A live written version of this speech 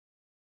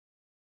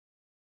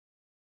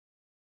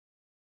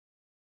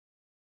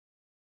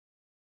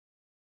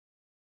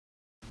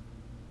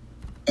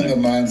friend of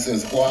mine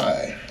says,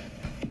 why?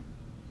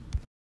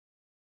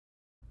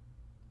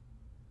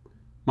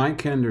 Mike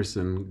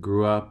Henderson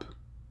grew up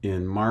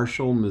in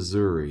Marshall,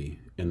 Missouri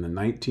in the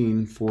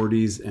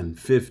 1940s and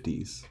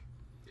 50s,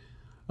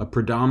 a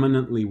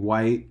predominantly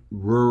white,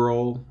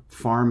 rural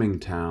farming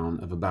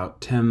town of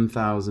about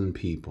 10,000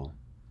 people.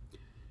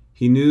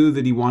 He knew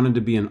that he wanted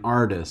to be an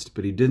artist,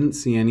 but he didn't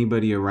see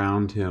anybody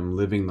around him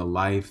living the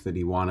life that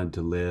he wanted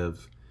to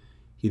live.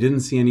 He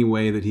didn't see any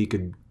way that he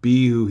could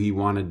be who he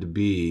wanted to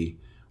be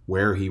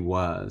where he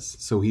was.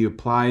 So he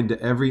applied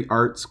to every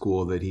art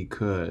school that he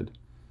could.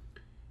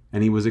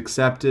 And he was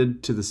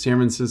accepted to the San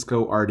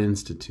Francisco Art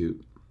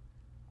Institute.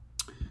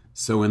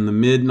 So in the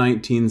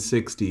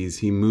mid-1960s,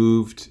 he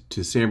moved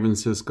to San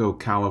Francisco,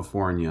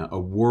 California, a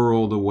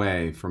world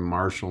away from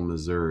Marshall,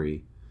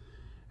 Missouri.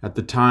 At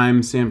the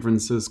time, San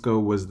Francisco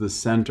was the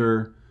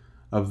center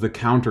of the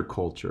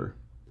counterculture,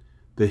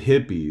 the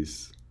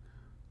hippies,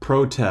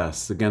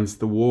 protests against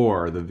the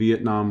war, the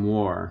Vietnam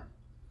War,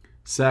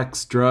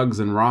 sex, drugs,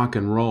 and rock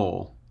and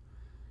roll.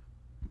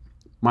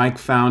 Mike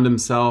found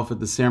himself at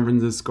the San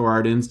Francisco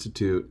Art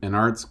Institute, an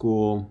art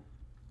school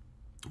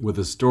with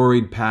a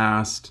storied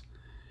past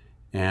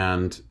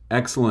and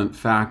excellent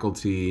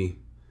faculty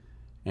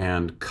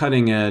and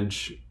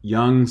cutting-edge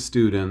young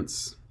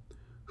students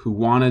who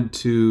wanted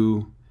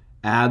to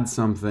add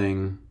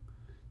something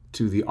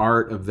to the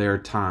art of their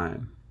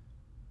time.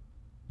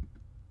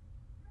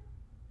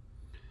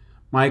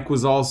 Mike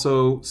was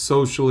also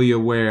socially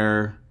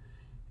aware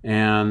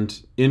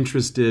and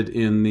interested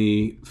in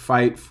the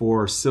fight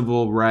for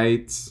civil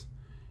rights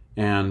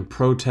and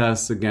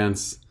protests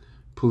against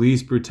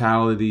police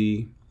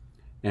brutality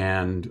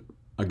and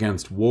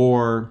against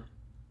war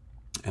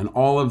and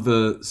all of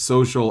the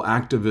social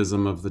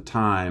activism of the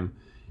time.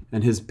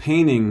 And his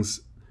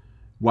paintings,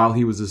 while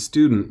he was a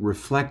student,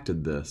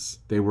 reflected this.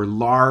 They were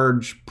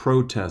large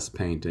protest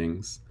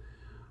paintings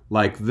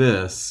like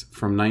this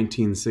from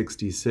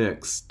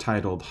 1966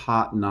 titled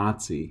Hot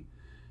Nazi.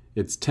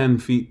 It's 10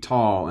 feet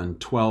tall and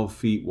 12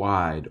 feet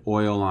wide,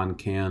 oil on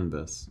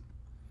canvas.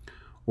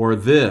 Or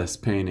this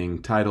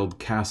painting titled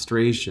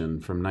Castration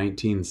from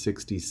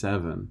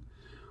 1967,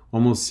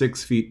 almost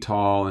 6 feet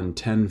tall and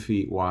 10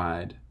 feet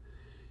wide.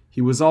 He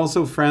was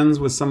also friends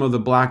with some of the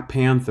Black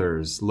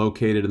Panthers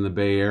located in the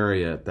Bay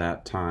Area at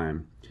that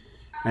time.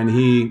 And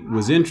he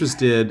was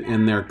interested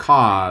in their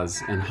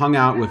cause and hung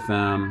out with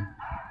them.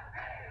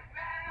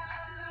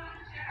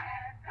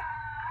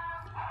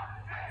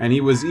 And he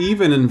was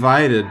even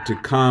invited to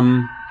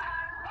come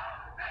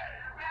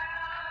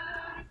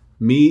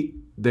meet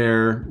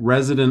their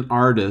resident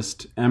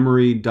artist,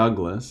 Emory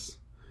Douglas,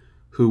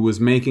 who was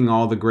making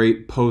all the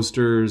great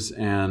posters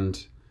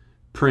and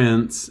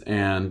prints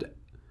and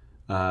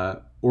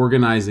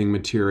organizing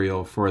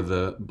material for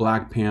the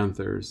Black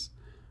Panthers.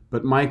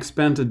 But Mike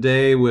spent a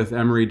day with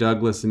Emory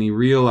Douglas and he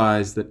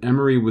realized that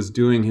Emory was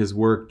doing his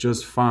work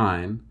just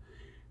fine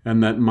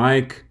and that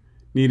Mike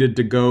needed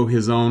to go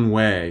his own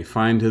way,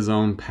 find his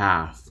own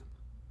path.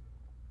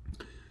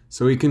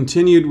 So he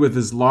continued with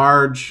his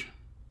large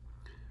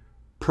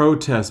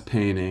protest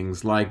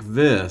paintings like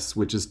this,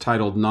 which is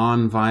titled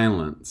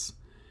Nonviolence.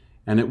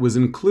 And it was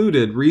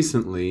included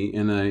recently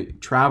in a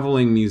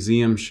traveling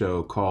museum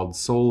show called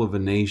Soul of a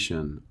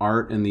Nation,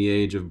 Art in the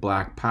Age of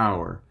Black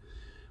Power,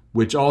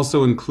 which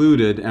also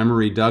included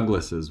Emory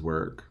Douglas's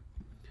work.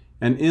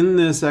 And in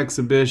this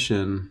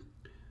exhibition,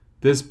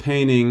 this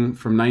painting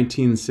from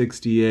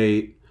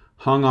 1968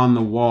 hung on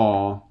the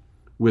wall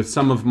with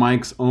some of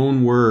Mike's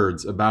own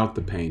words about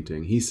the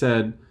painting. He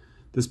said,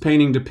 "This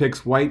painting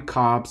depicts white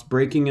cops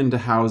breaking into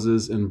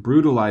houses and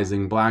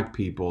brutalizing black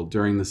people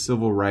during the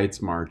civil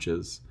rights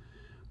marches.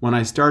 When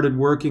I started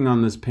working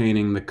on this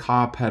painting, the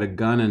cop had a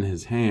gun in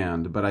his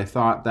hand, but I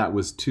thought that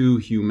was too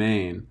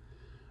humane.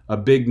 A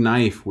big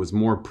knife was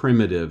more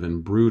primitive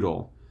and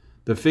brutal.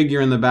 The figure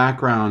in the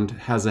background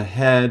has a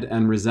head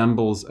and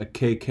resembles a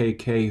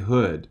KKK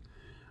hood.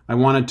 I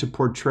wanted to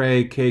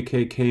portray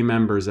KKK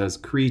members as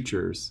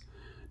creatures,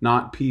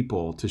 not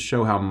people, to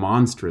show how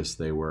monstrous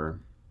they were.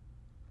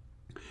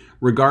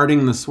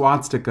 Regarding the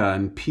swastika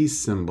and peace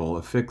symbol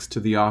affixed to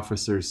the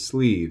officer's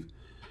sleeve,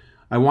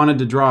 I wanted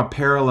to draw a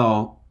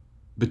parallel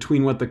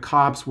between what the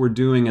cops were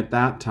doing at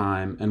that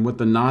time and what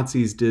the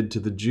Nazis did to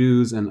the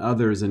Jews and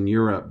others in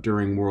Europe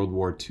during World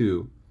War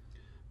II.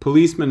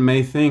 Policemen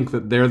may think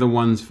that they're the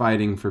ones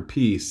fighting for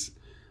peace,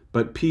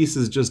 but peace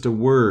is just a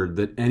word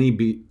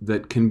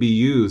that can be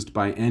used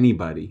by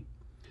anybody.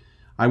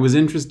 I was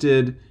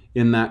interested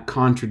in that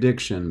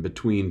contradiction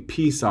between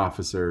peace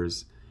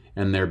officers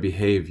and their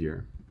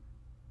behavior."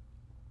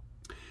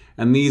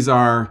 And these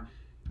are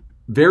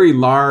very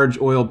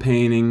large oil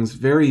paintings,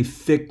 very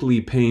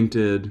thickly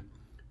painted,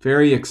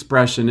 very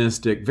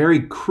expressionistic, very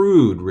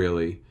crude,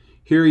 really.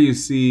 Here you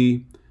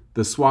see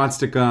the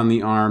swastika on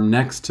the arm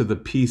next to the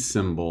peace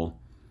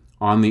symbol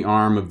on the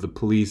arm of the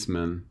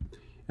policeman.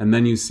 And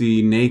then you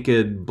see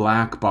naked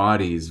black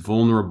bodies,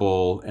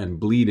 vulnerable and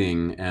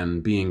bleeding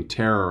and being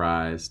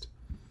terrorized.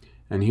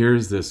 And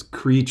here's this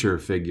creature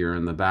figure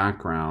in the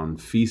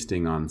background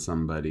feasting on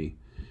somebody.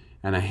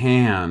 and a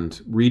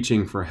hand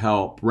reaching for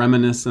help,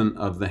 reminiscent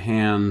of the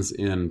hands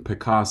in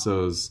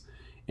Picasso's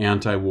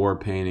anti-war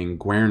painting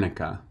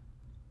Guernica.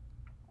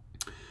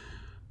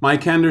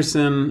 Mike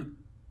Henderson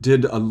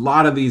did a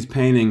lot of these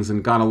paintings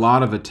and got a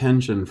lot of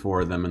attention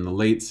for them in the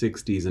late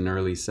 60s and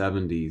early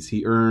 70s.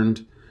 He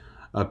earned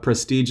a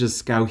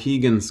prestigious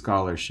Skowhegan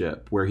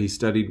Scholarship where he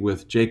studied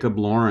with Jacob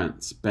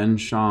Lawrence, Ben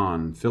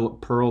Shahn,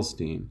 Philip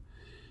Pearlstein.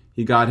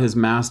 He got his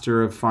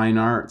Master of Fine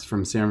Arts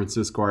from San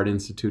Francisco Art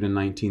Institute in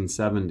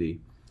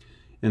 1970.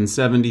 In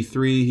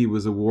 73, he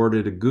was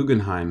awarded a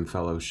Guggenheim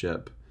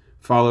Fellowship,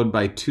 followed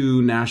by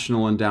 2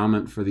 National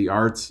Endowment for the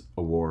Arts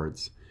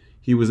Awards.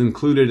 He was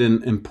included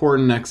in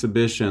important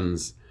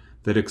exhibitions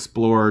that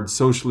explored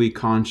socially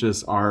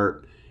conscious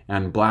art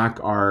and black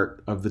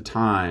art of the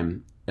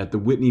time at the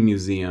Whitney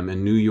Museum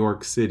in New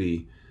York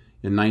City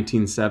in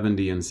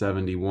 1970 and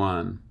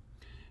 71.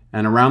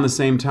 And around the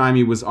same time,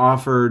 he was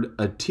offered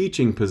a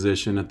teaching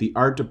position at the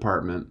art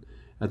department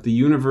at the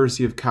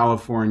University of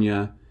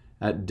California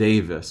at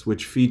Davis,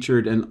 which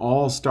featured an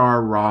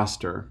all-star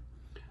roster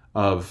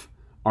of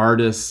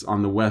artists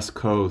on the West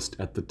Coast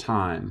at the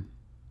time.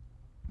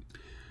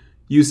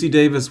 UC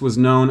Davis was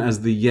known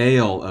as the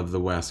Yale of the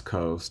West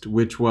Coast,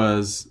 which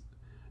was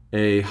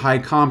a high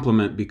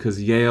compliment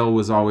because Yale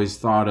was always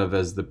thought of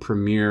as the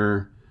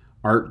premier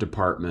art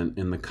department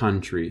in the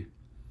country,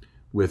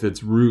 with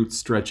its roots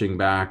stretching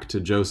back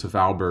to Joseph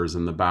Albers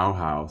and the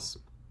Bauhaus.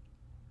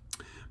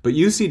 But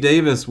UC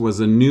Davis was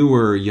a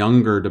newer,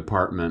 younger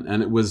department,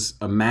 and it was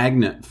a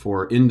magnet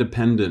for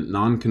independent,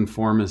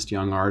 nonconformist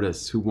young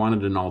artists who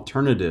wanted an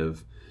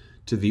alternative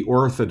to the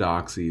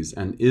orthodoxies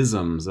and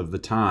isms of the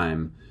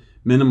time,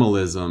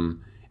 minimalism,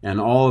 and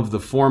all of the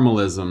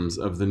formalisms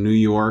of the New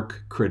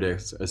York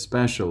critics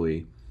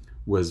especially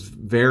was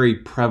very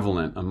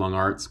prevalent among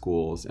art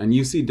schools. And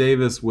UC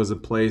Davis was a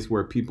place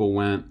where people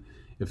went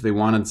if they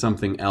wanted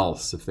something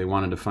else, if they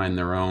wanted to find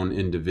their own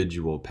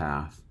individual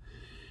path.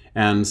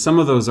 And some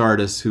of those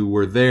artists who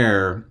were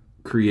there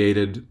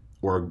created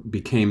or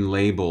became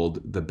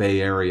labeled the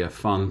Bay Area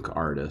funk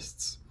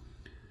artists.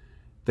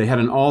 They had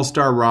an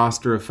all-star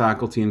roster of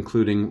faculty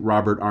including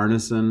Robert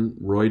Arneson,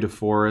 Roy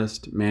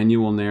DeForest,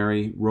 Manuel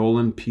Neri,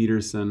 Roland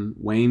Peterson,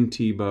 Wayne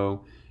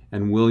Thiebaud,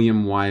 and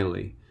William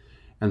Wiley.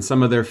 And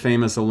some of their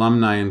famous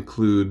alumni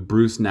include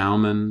Bruce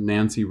Nauman,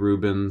 Nancy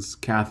Rubens,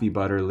 Kathy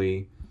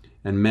Butterly,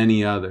 and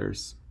many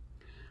others.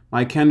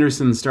 Mike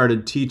Henderson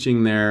started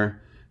teaching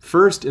there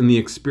first in the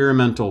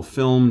experimental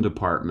film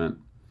department,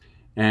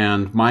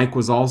 and Mike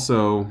was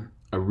also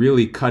a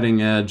really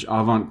cutting-edge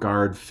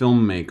avant-garde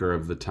filmmaker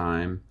of the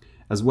time,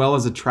 as well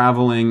as a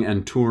traveling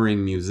and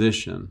touring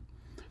musician.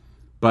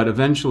 But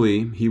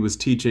eventually, he was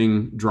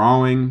teaching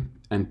drawing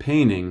and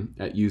painting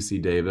at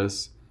UC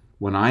Davis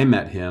when I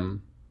met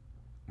him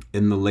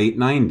in the late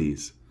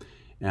 90s.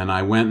 And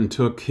I went and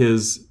took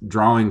his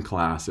drawing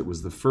class. It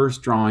was the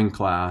first drawing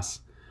class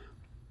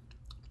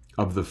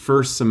of the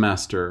first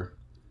semester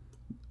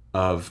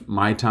of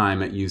my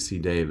time at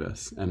UC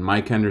Davis. And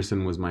Mike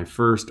Henderson was my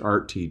first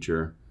art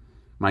teacher,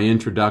 my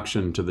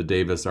introduction to the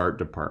Davis Art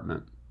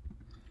Department.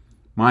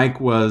 Mike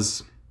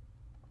was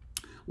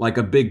like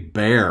a big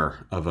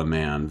bear of a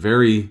man,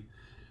 very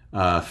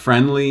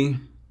friendly,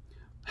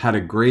 had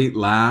a great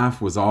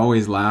laugh, was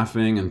always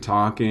laughing and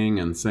talking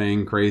and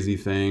saying crazy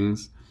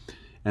things.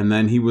 And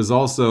then he was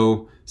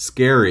also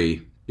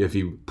scary if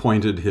he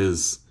pointed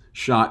his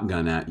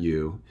shotgun at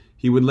you.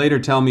 He would later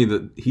tell me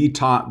that he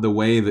taught the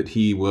way that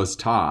he was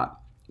taught,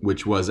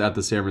 which was at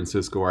the San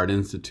Francisco Art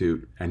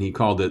Institute, and he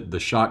called it the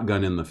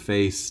shotgun in the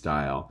face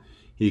style.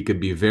 He could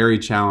be very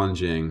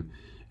challenging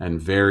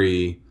and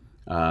very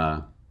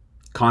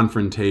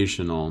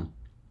confrontational,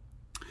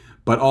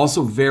 but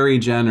also very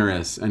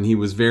generous, and he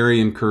was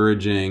very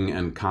encouraging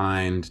and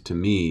kind to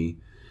me.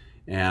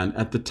 And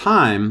at the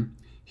time,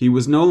 he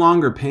was no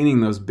longer painting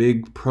those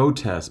big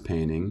protest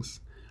paintings.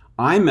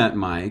 I met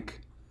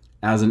Mike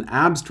as an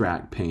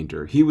abstract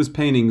painter. He was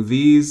painting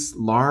these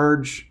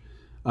large,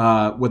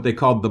 what they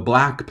called the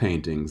black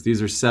paintings.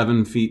 These are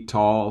 7 feet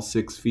tall,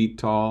 6 feet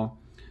tall,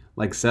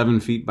 like 7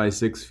 feet by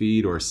 6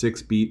 feet or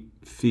 6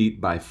 feet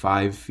by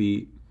 5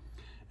 feet.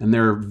 And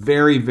they're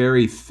very,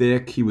 very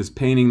thick. He was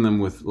painting them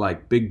with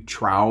like big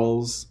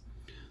trowels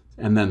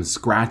and then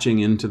scratching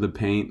into the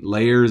paint,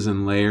 layers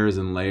and layers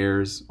and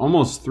layers,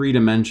 almost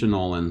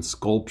three-dimensional and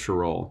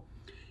sculptural.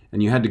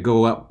 And you had to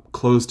go up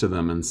close to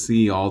them and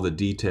see all the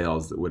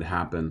details that would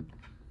happen.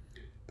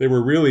 They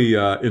were really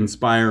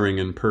inspiring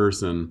in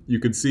person. You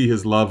could see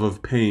his love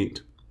of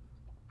paint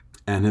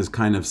and his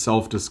kind of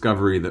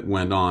self-discovery that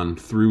went on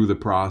through the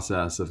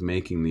process of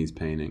making these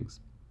paintings.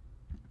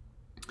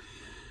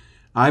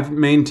 I've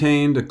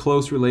maintained a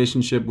close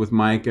relationship with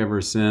Mike ever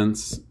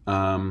since,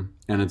 and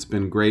it's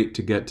been great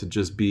to get to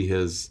just be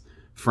his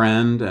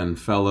friend and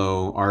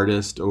fellow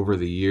artist over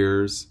the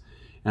years.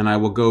 And I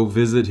will go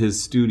visit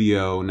his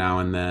studio now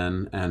and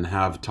then and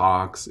have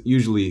talks.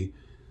 Usually,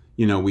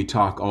 you know, we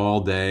talk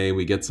all day,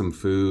 we get some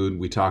food,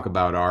 we talk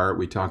about art,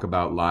 we talk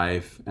about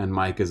life, and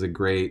Mike is a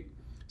great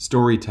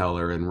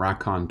storyteller and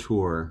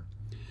raconteur.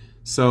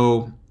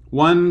 So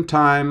one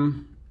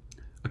time,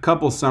 a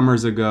couple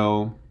summers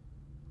ago,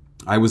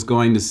 I was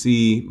going to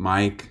see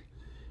Mike,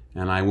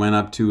 and I went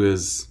up to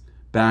his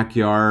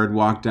backyard,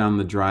 walked down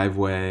the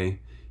driveway.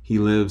 He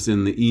lives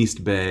in the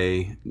East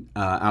Bay,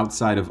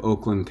 outside of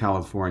Oakland,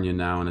 California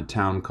now, in a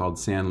town called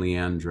San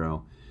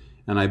Leandro.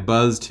 And I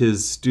buzzed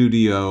his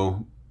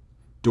studio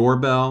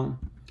doorbell,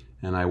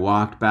 and I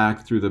walked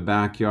back through the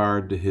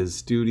backyard to his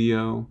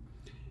studio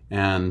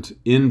and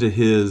into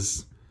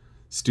his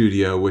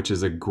studio, which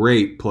is a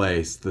great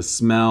place. The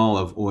smell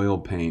of oil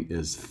paint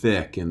is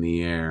thick in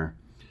the air,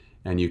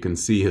 and you can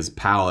see his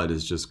palette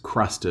is just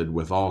crusted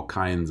with all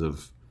kinds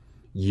of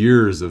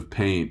years of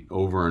paint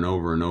over and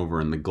over and over,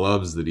 and the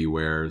gloves that he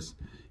wears.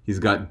 He's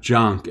got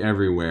junk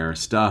everywhere,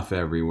 stuff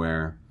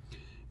everywhere.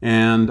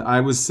 And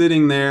I was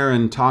sitting there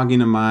and talking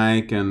to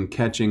Mike and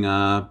catching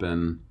up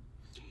and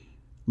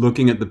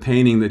looking at the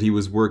painting that he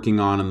was working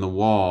on the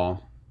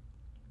wall.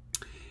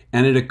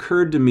 And it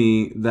occurred to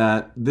me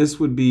that this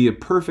would be a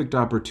perfect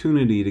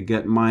opportunity to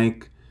get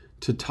Mike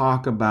to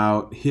talk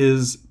about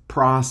his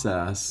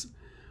process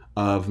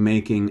of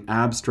making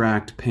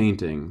abstract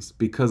paintings,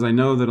 because I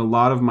know that a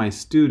lot of my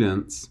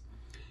students,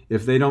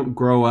 if they don't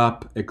grow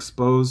up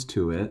exposed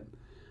to it,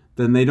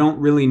 then they don't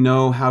really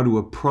know how to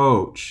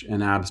approach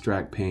an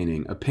abstract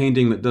painting, a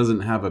painting that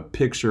doesn't have a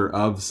picture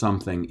of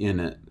something in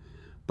it,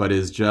 but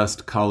is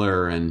just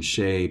color and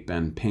shape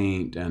and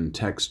paint and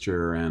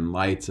texture and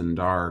lights and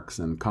darks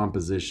and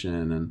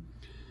composition.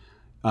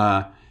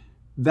 And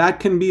that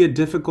can be a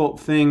difficult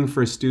thing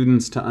for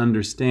students to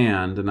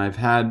understand, and I've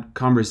had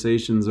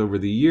conversations over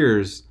the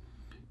years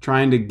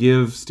trying to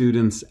give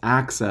students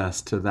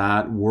access to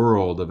that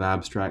world of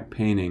abstract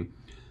painting.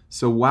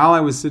 So while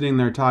I was sitting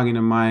there talking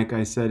to Mike,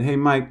 I said, "Hey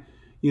Mike,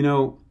 you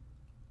know,"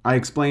 I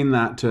explained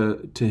that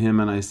to him,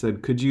 and I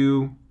said, "Could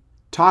you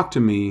talk to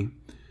me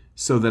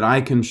so that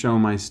I can show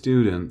my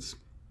students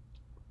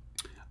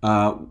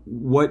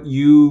what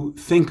you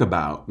think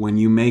about when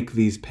you make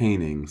these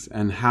paintings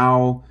and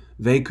how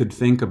they could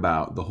think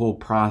about the whole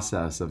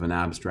process of an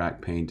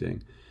abstract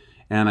painting?"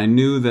 And I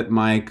knew that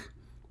Mike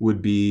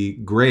would be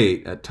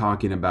great at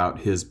talking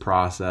about his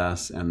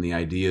process and the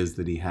ideas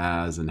that he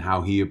has and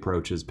how he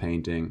approaches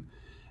painting.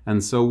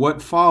 And so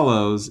what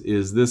follows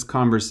is this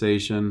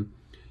conversation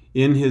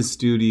in his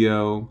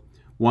studio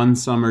one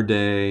summer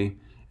day,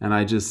 and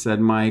I just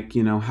said, "Mike,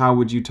 you know, how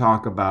would you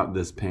talk about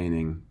this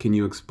painting? Can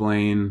you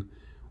explain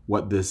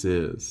what this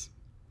is?"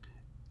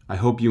 I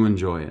hope you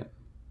enjoy it.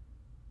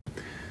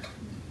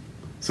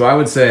 So I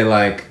would say,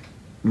 like,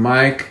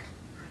 Mike,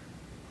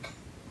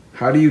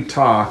 how do you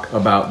talk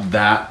about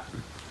that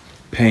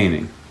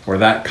painting or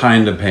that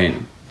kind of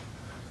painting?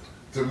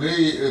 To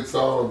me, it's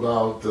all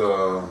about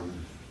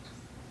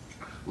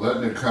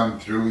letting it come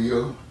through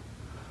you.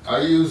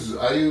 I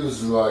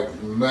use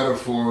like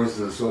metaphors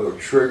to sort of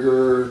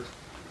trigger,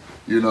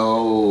 you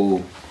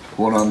know,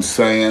 what I'm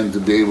saying, to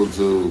be able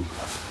to,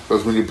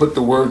 because when you put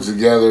the words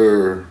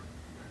together,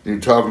 you're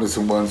talking to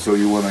someone, so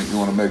you want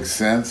to make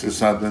sense or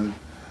something.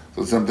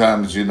 So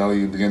sometimes, you know,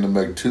 you begin to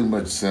make too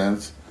much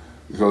sense,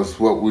 because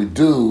what we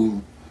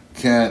do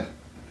can't,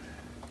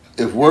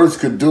 if words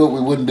could do it,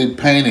 we wouldn't be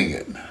painting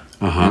it,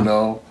 you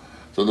know?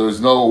 So there's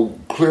no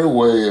clear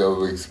way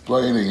of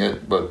explaining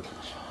it, but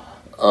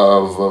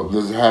of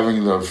just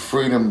having the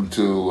freedom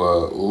to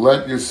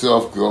let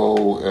yourself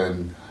go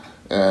and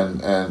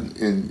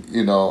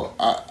you know,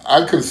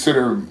 I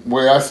consider the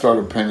way I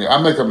started painting,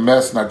 I make a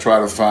mess and I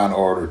try to find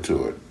order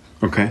to it.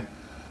 Okay.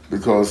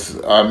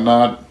 Because I'm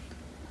not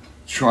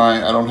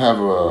trying, I don't have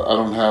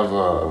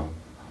a,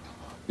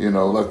 you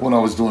know, like when I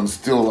was doing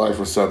still life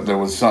or something, there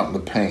was something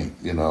to paint,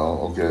 you know,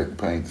 okay,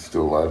 paint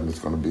still life and it's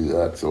going to be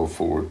that, so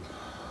forth.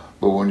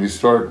 But when you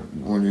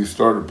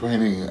started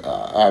painting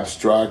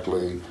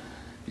abstractly,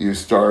 you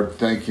start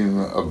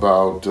thinking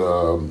about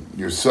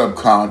your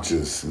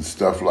subconscious and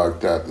stuff like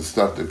that, the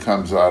stuff that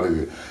comes out of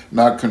you,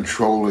 not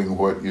controlling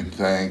what you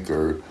think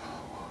or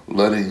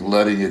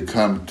letting it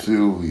come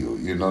to you,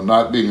 you know,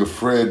 not being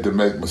afraid to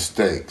make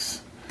mistakes,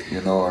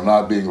 you know, or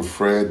not being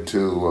afraid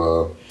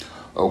to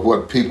of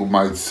what people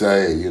might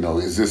say, you know,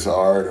 is this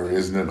art or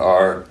isn't it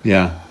art?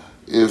 Yeah.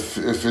 If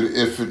it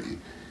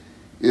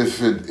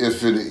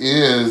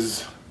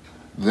is,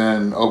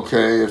 then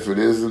okay. If it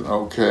isn't,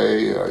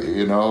 okay.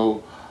 You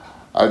know,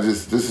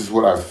 this is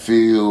what I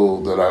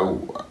feel that I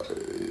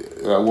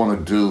want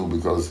to do,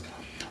 because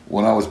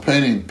when I was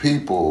painting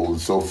people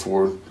and so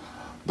forth,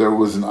 there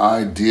was an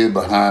idea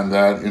behind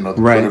that, you know,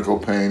 the critical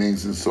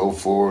paintings and so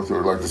forth,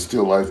 or like the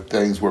still life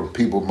things where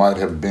people might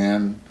have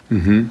been.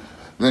 Mm-hmm.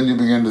 Then you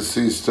begin to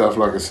see stuff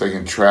like,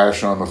 saying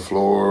trash on the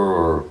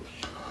floor,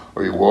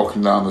 or you're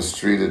walking down the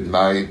street at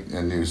night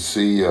and you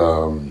see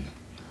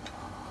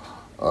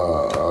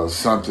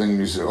something,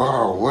 you say,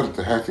 "Oh, what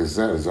the heck is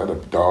that? Is that a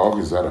dog?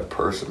 Is that a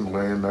person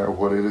laying there?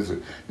 What is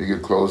it?" You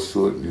get close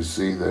to it and you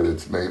see that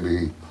it's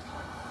maybe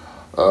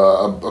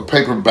a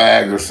paper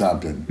bag or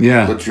something.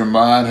 Yeah. But your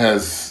mind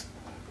has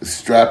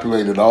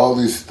extrapolated all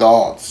these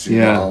thoughts, you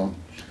know,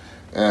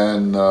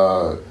 and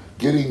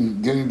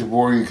getting to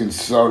where you can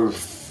sort of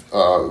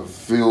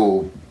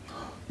feel,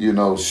 you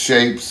know,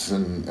 shapes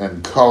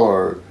and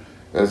color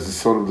as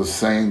sort of the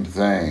same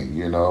thing,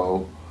 you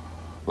know,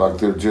 like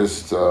they're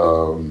just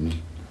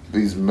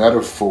these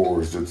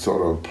metaphors that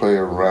sort of play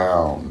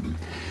around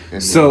in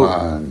your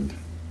mind.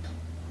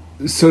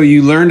 So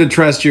you learn to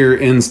trust your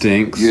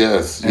instincts.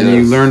 Yes, and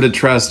you learn to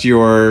trust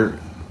the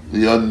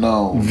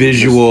unknown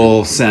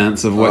visual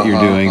sense of what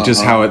you're doing,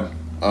 just how it,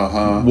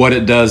 what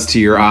it does to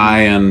your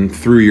eye and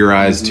through your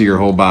eyes to your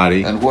whole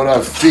body. And what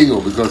I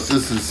feel, because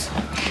this is,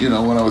 you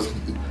know,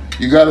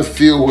 you got to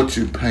feel what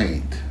you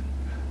paint.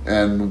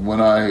 And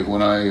when I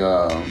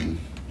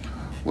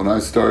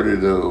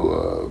started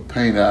to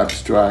paint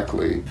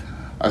abstractly,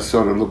 I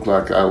sort of looked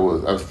like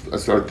I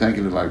started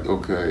thinking like,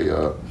 okay,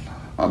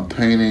 I'm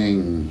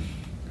painting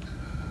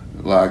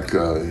like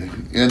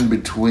in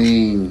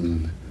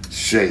between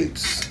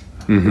shapes,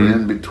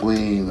 in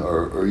between,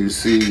 or you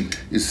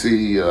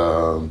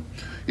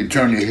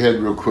turn your head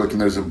real quick and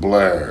there's a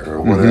blare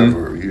or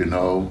whatever, you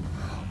know,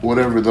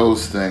 whatever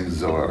those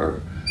things are,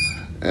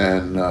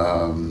 and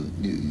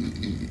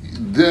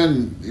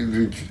then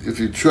if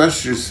you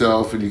trust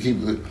yourself and you keep,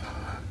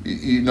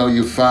 you know,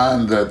 you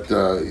find that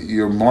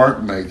your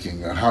mark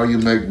making, or how you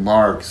make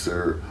marks,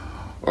 or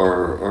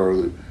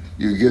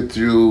you get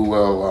through.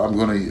 Well, I'm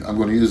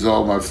gonna use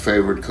all my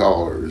favorite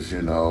colors.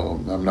 You know,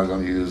 I'm not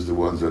gonna use the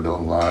ones I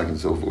don't like, and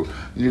so forth.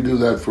 And you do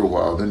that for a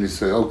while. Then you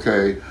say,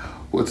 okay,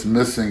 what's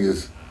missing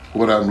is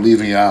what I'm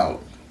leaving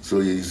out. So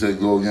you say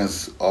go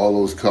against all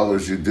those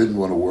colors you didn't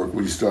want to work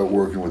with. You start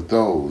working with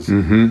those,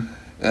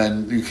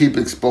 and you keep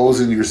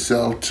exposing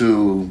yourself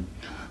to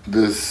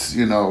this.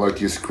 You know, like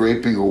you're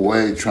scraping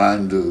away,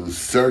 trying to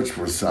search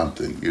for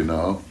something. You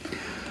know.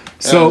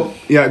 So,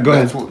 yeah, go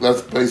ahead.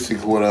 That's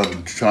basically what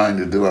I'm trying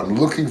to do. I'm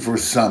looking for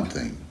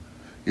something,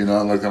 you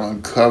know, like I'm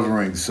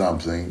uncovering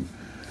something.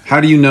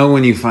 How do you know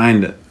when you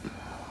find it?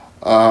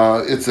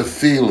 It's a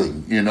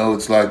feeling, you know.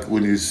 It's like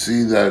when you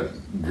see that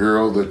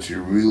girl that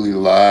you really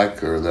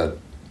like, or that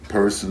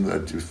person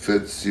that you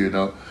fits, you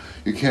know,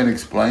 you can't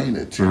explain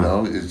it, you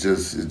know. It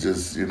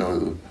just, you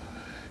know,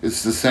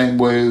 it's the same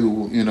way,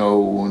 you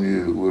know,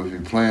 if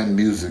you're playing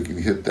music and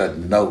you hit that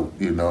note,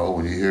 you know,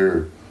 when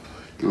you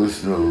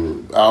listen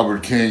to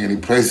Albert King and he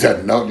plays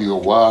that note and you go,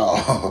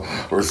 wow,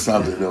 or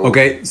something. You know?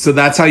 Okay, so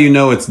that's how you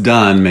know it's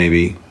done,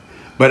 maybe.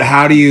 But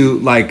how do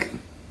you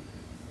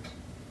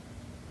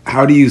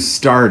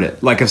start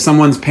it? Like if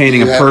someone's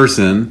painting a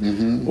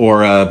person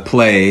or a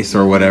place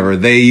or whatever,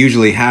 they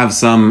usually have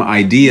some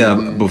idea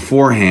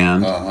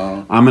beforehand.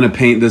 I'm going to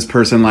paint this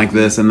person like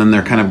this, and then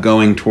they're kind of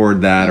going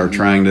toward that or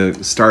trying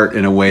to start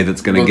in a way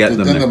that's going to get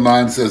them then there. The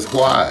mind says,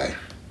 why?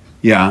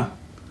 Yeah.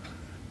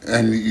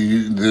 And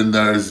then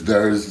there's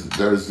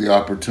the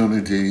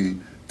opportunity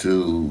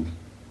to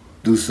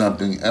do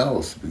something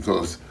else,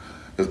 because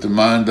if the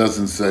mind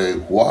doesn't say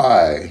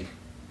why,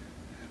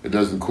 it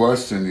doesn't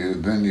question you,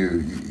 then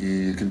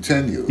you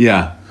continue.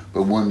 Yeah.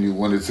 But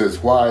when it says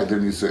why,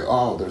 then you say,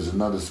 oh, there's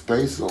another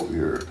space over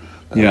here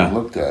that I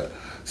looked at.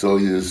 So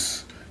you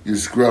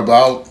scrub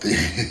out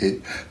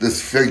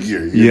this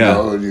figure, you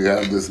know, and you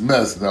have this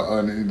mess. Now,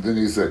 and then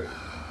you say,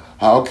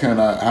 how can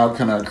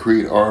I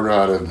create art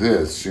out of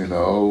this, you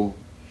know?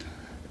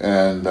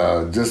 And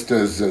just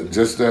as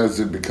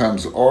it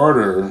becomes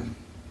order,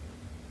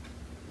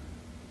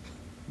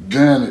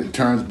 then it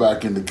turns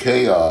back into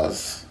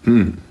chaos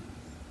and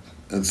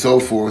so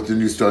forth. And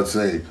you start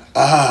saying,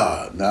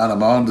 now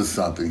I'm onto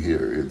something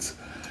here.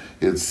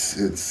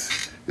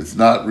 It's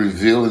not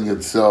revealing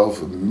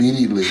itself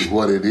immediately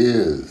what it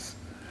is,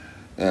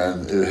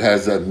 and it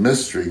has that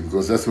mystery,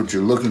 because that's what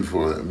you're looking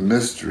for, that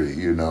mystery,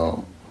 you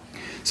know.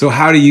 So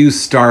how do you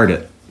start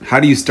it? How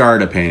do you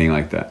start a painting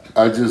like that?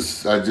 I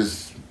just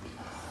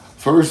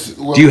first.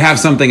 Well, do you have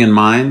something in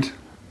mind?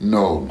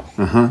 No.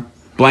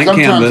 Blank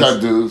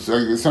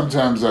canvas.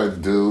 Sometimes I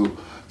do.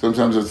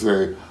 Sometimes I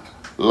say,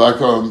 like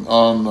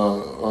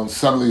on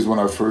some of these when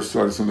I first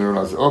started something, and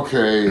I said,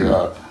 okay,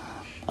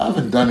 I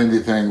haven't done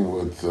anything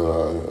with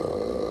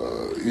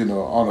you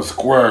know, on a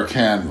square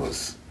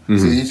canvas.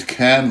 See, each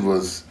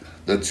canvas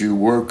that you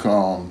work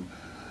on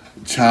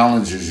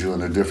challenges you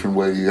in a different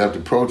way. You have to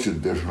approach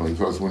it differently,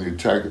 because when you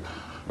take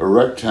a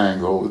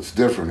rectangle, it's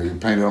different. If you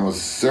paint it on a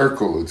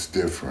circle, it's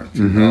different.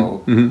 You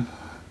know,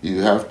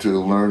 you have to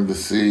learn to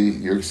see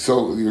your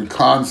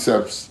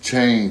concepts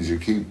change. You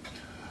keep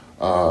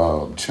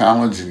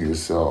challenging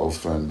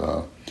yourself, and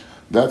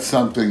that's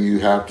something you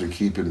have to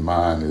keep in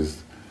mind.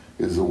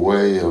 Is a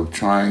way of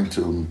trying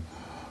to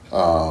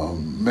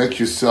make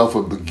yourself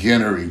a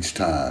beginner each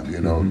time. You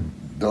know,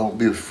 don't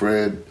be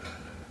afraid.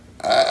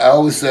 I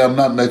always say I'm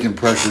not making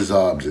precious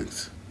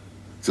objects,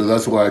 so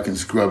that's why I can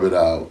scrub it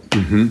out,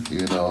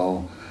 you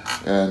know,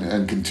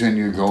 and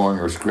continue going,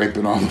 or scrape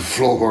it on the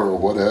floor or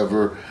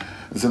whatever.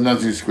 And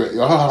sometimes you scrape,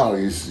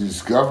 you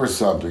discover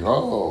something.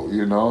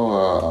 You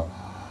know,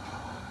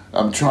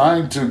 I'm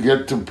trying to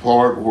get to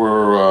part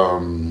where,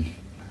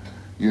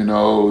 you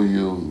know,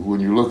 when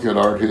you look at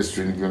art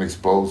history and you get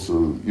exposed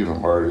to, you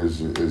know, art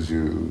as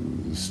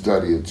you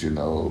study it, you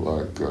know,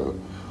 like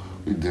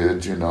we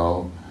did, you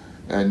know.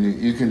 And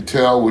you can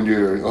tell when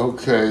you're,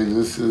 okay,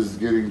 this is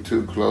getting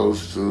too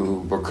close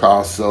to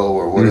Picasso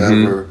or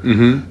whatever.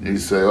 You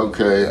say,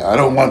 okay, I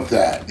don't want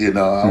that, you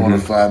know. I want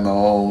to find my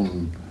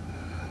own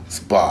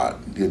spot,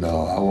 you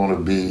know. I want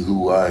to be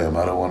who I am.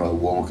 I don't want to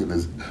walk in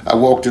his. I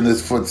walked in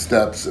his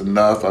footsteps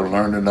enough. I've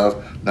learned enough.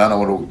 Now I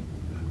want to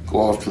go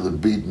off to the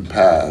beaten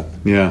path.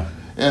 Yeah.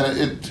 And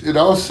it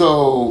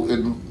also,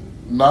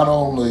 not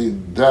only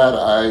that,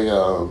 I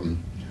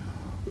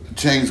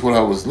changed what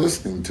I was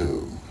listening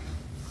to.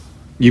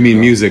 You mean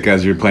music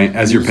as you're playing,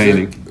 as you're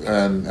painting,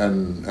 and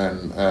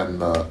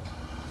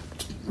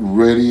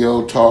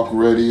radio, talk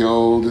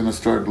radio. Then I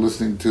started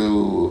listening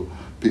to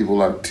people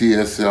like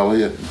T.S.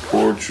 Eliot and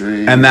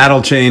poetry. And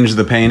that'll change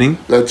the painting?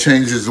 That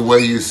changes the way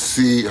you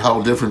see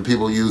how different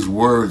people use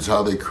words,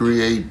 how they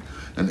create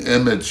an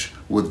image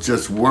with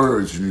just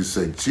words, and you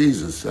say,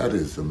 Jesus, that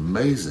is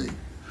amazing.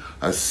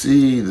 I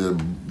see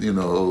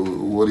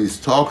what he's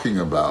talking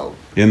about.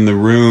 In the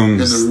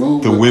rooms,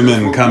 the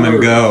women come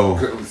and go.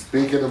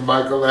 Speaking of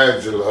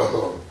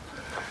Michelangelo,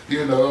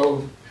 you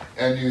know,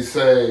 and you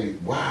say,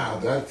 wow,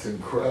 that's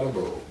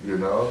incredible, you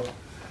know.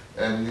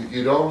 And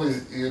you'd only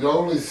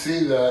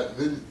see that,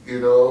 you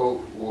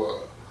know,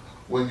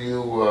 when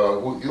you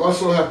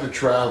also have to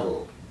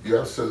travel. You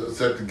have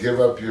to give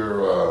up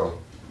all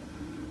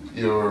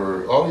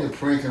your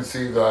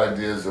preconceived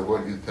ideas of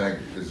what you think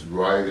is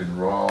right and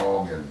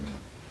wrong,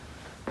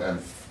 and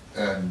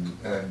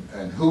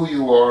who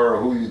you are,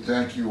 or who you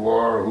think you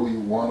are, or who you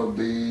want to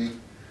be,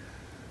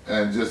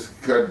 and just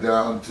cut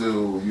down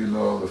to, you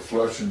know, the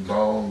flesh and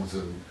bones,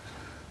 and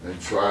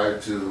try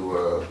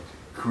to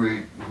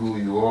create who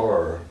you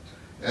are.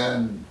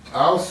 And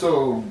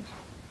also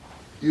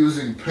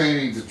using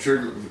painting to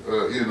trigger,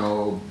 you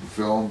know,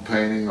 film,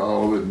 painting,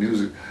 all of it,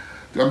 music.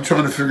 I'm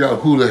trying to figure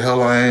out who the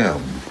hell I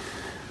am.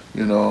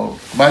 You know,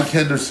 Mike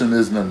Henderson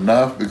isn't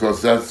enough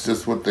because that's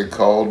just what they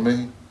called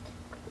me.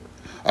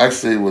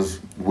 Actually, it was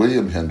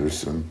William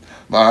Henderson.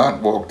 My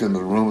aunt walked in the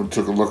room and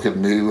took a look at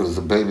me as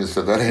a baby and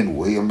said, that ain't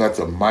William, that's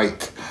a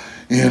Mike,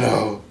 you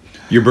know.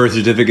 Your birth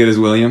certificate is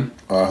William?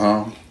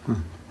 Uh-huh.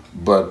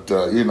 But,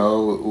 you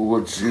know,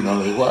 which, you know,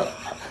 what?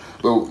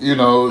 But, you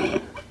know,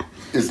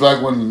 it's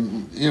like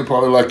when, you know,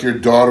 probably like your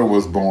daughter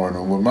was born,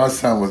 or when my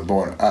son was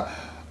born,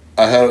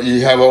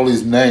 you have all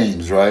these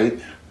names, right?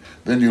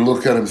 Then you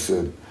look at him and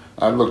said,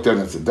 I looked at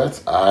him and said,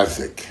 that's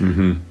Isaac.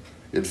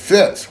 It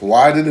fits.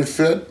 Why did it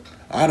fit?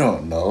 I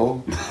don't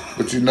know.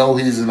 But you know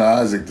he's an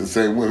Isaac. The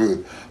same way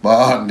my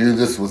aunt knew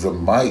this was a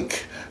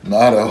Mike,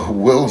 not a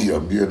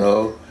William, you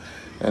know.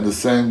 And the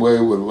same way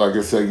with, like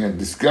I said again,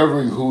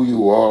 discovering who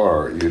you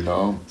are, you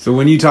know. So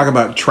when you talk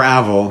about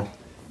travel,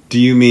 do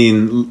you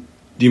mean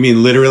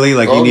literally,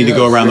 like you need to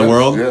go around the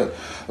world? Yeah.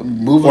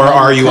 Or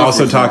are you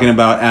also talking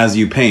about as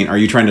you paint? Are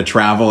you trying to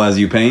travel as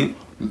you paint?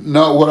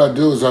 No, what I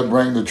do is I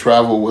bring the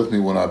travel with me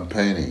when I'm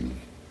painting.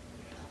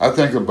 I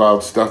think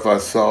about stuff I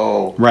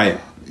saw. Right.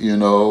 You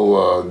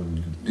know,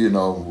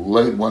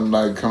 late one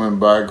night coming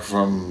back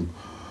from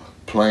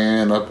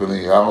playing up in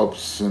the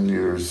Alps, and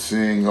you're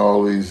seeing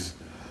all these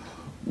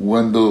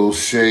window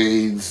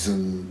shades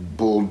and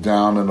pulled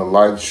down and the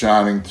light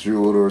shining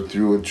through it, or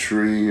through a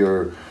tree,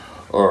 or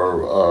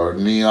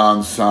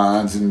neon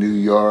signs in New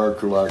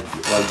York, or like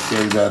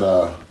say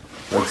that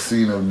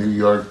scene of New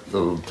York,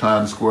 of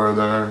Times Square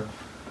there.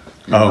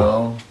 You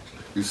know,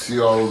 you see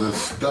all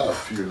this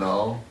stuff, you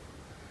know,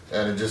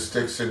 and it just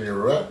sticks in your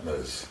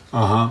retinas.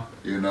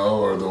 You know,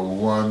 or the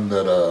one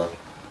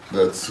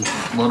that's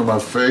one of my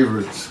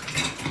favorites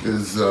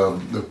is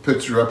the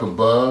picture up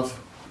above.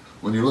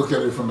 When you look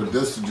at it from a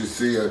distance, you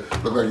see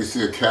look like you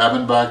see a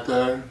cabin back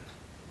there.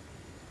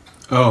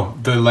 Oh,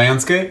 the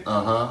landscape?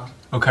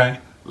 Okay.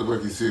 Look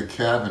like you see a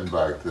cabin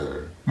back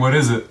there. What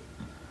is it?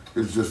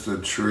 It's just a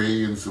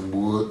tree and some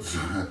woods,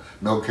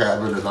 no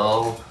cabin at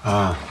all.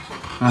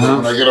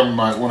 When I get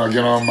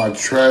on my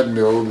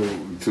treadmill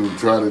to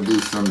try to do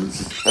some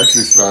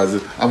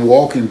exercises, I'm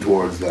walking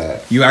towards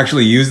that. You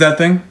actually use that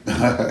thing?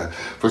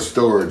 For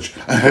storage.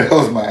 That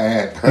was my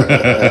aunt.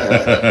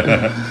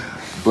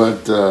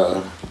 But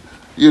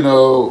you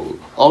know,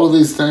 all of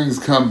these things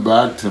come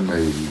back to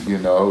me. You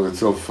know, it's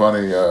so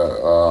funny.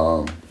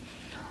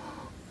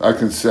 I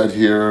can sit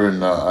here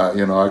and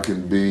you know, I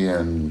can be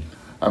in.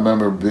 I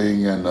remember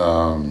being in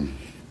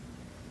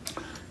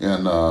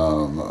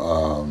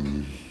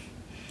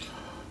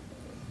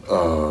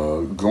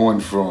going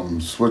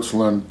from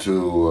Switzerland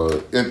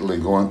to Italy,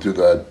 going through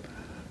that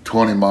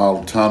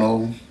 20-mile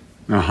tunnel.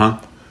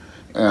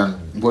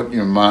 And what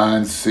your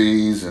mind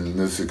sees, and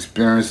this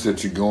experience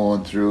that you're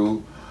going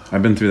through.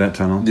 I've been through that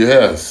tunnel.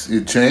 Yes,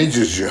 it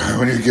changes you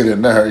when you get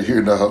in there.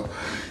 You know,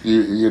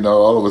 you know,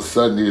 all of a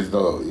sudden, you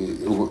know,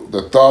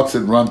 the thoughts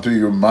that run through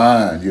your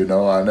mind. You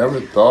know, I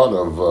never thought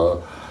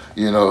of,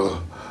 you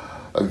know,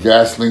 a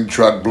gasoline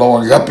truck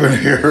blowing up in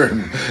here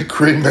and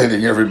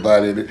cremating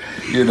everybody.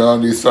 You know,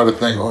 and you start to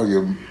think, oh,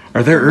 you.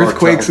 Are there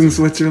earthquakes in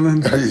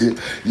Switzerland?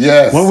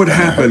 Yes. What would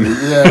happen?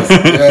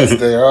 Yes,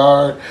 there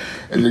are.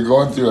 and you're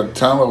going through a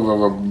tunnel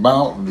of a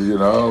mountain, you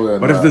know.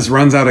 And, what if this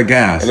runs out of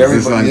gas? And is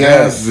this on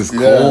gas? Is this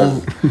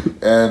coal?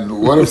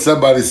 And what if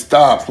somebody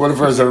stops? What if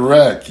there's a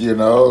wreck, you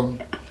know?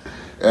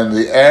 And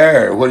the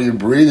air, what are you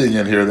breathing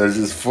in here? They're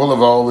just full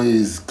of all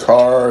these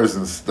cars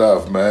and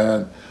stuff,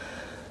 man.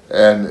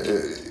 And,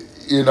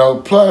 you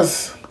know,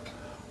 plus,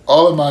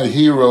 all of my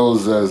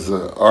heroes as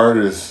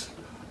artists,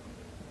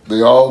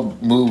 they all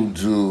moved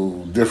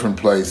to different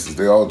places.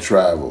 They all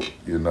traveled,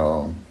 you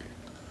know.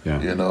 Yeah.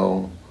 You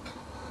know.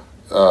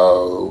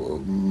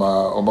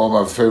 Among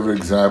my favorite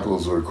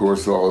examples are, of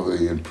course, all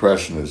the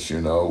Impressionists,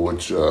 you know,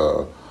 which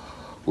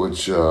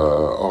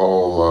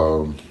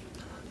all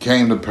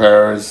came to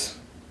Paris.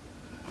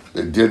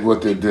 They did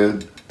what they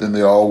did, then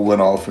they all went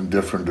off in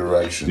different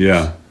directions.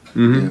 Yeah.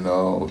 Mm-hmm. You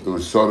know, it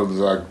was sort of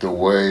like the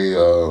way,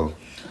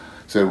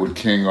 said with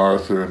King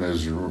Arthur and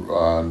his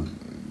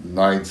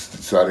knights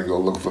decided to go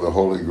look for the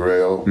Holy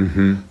Grail.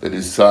 Mm-hmm. They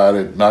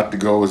decided not to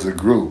go as a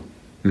group,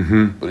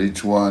 mm-hmm. but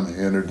each one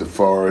entered the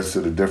forest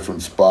at a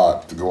different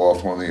spot to go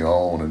off on their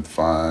own and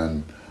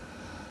find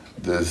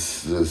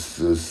this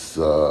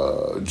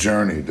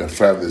journey, to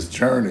have this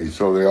journey.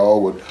 So they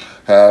all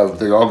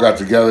got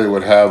together, they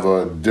would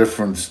have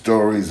different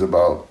stories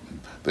about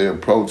their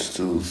approach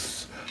to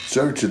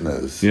searching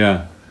this.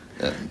 Yeah.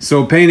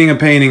 So painting a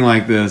painting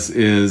like this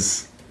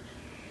is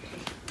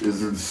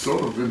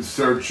sort of in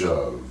search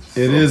of.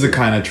 It is a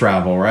kind of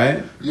travel,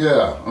 right?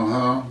 Yeah,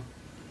 uh-huh.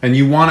 And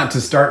you want it to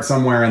start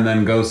somewhere and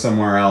then go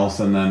somewhere else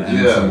and then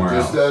end somewhere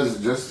else.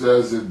 Just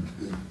as it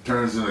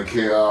turns into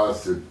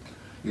chaos,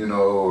 you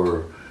know,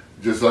 or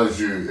just as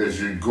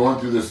you're going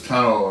through this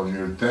tunnel and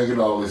you're thinking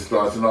all these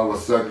thoughts, and all of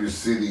a sudden you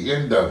see the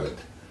end of it,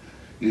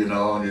 you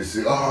know, and you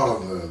see,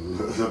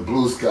 the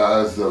blue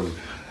skies of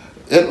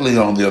Italy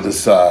on the other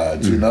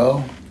side, you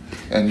know,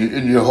 and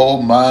your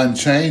whole mind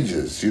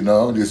changes, you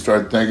know, and you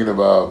start thinking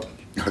about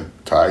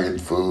Italian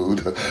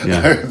food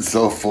and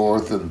so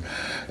forth, and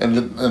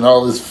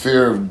all this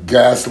fear of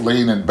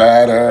gasoline and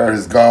bad air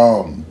is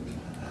gone.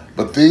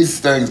 But these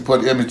things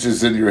put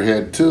images in your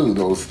head too,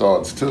 those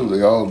thoughts too,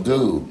 they all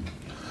do.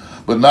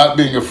 But not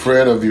being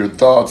afraid of your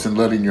thoughts and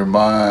letting your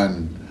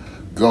mind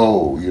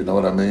go, you know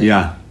what I mean?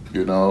 Yeah.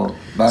 You know?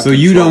 Not so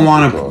you don't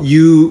want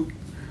to,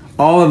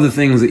 all of the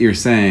things that you're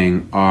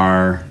saying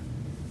are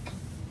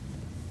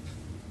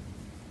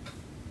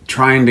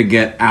trying to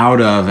get out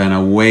of and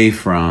away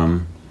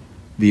from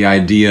the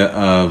idea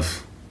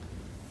of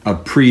a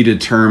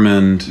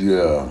predetermined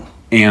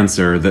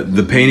answer, that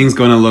the painting's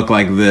going to look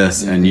like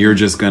this and you're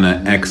just going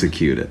to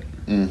execute it.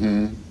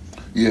 Mm-hmm.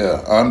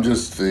 Yeah, I'm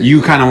just the...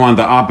 You kind of want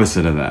the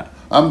opposite of that.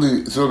 I'm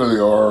the sort of the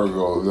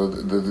oracle.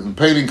 The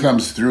painting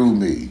comes through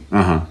me.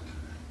 Uh-huh.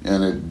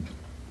 And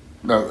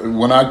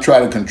when I try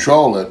to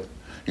control it,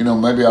 you know,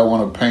 maybe I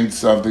want to paint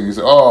something. You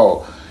say,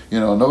 you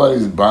know,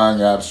 nobody's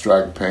buying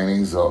abstract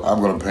paintings, so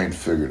I'm going to paint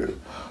figurative.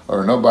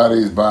 Or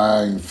nobody's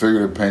buying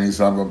figurative paintings,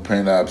 so I'm going to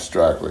paint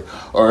abstractly.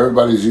 Or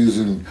everybody's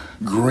using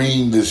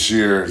green this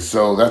year,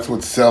 so that's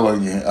what's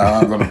selling.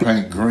 I'm going to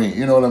paint green.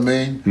 You know what I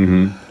mean?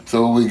 Mm-hmm.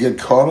 So we get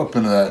caught up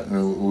in that,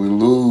 and we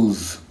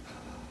lose,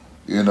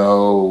 you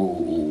know,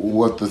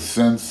 what the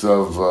sense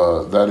of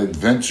that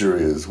adventure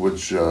is,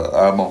 which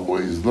I'm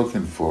always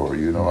looking for.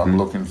 You know, mm-hmm. I'm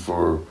looking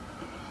for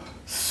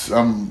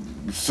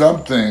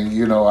something.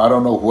 You know, I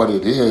don't know what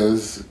it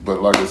is, but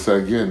like I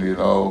said again, you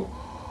know,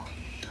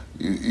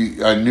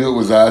 I knew it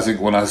was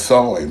Isaac when I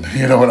saw him.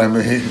 You know what I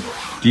mean?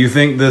 Do you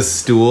think this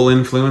stool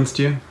influenced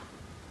you?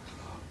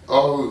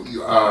 Oh,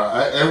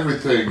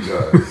 everything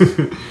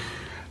does.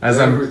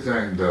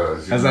 Everything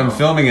does. As I'm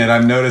filming it,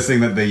 I'm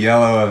noticing that the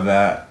yellow of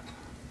that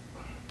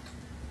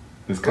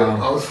is kind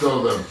of...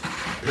 Also the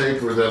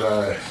paper that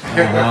I...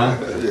 yeah.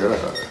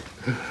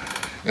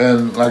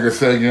 And like I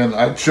say again,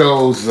 I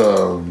chose...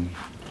 and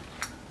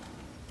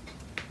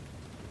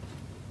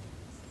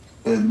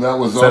that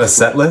was... Is that a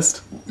set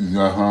list?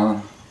 Uh-huh.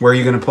 Where are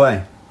you going to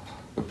play?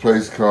 A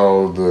place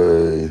called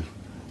the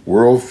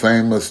World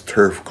Famous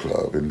Turf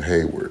Club in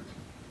Hayward.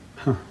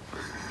 Huh.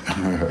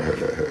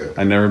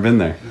 I've never been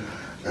there.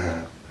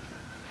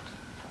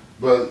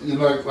 But you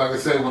know, like I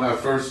said, when I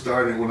first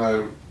started, when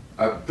I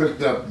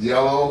picked up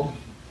yellow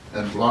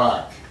and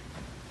black,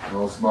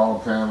 those small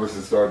canvas,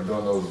 and started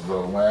doing those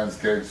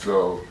landscapes.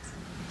 So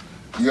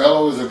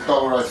yellow is a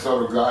color I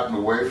sort of gotten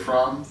away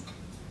from,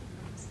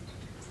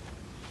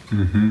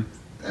 mm-hmm.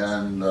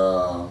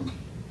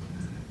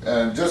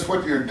 And just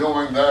what you're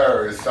doing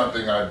there is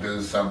something I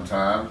do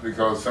sometimes,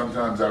 because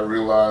sometimes I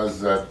realize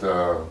that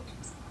the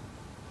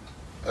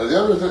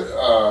other thing,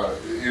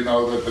 you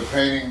know, that the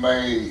painting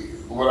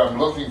what I'm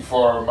looking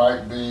for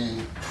might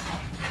be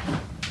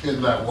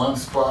in that one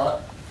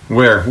spot.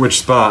 Where?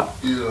 Which spot?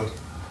 Yeah.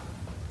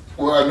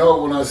 Well, I know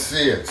it when I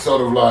see it, sort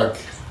of like,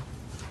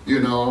 you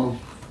know.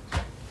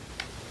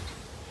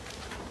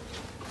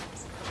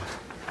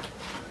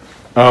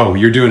 Oh,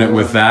 you're doing it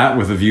with that,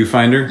 with a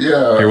viewfinder?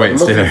 Yeah. Here, wait,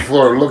 stay there.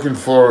 Looking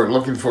for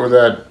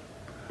that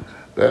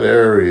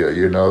area,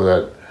 you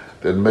know,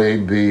 that may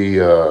be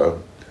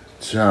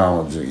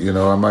challenging. You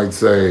know, I might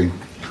say,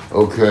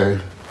 okay,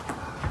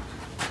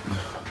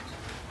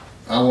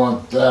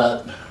 want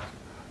that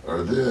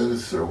or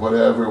this or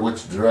whatever,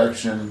 which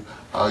direction,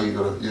 how you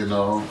gonna, you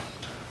know.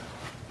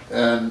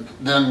 And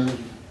then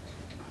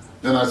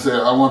I say,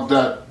 I want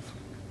that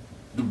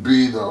to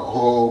be the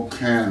whole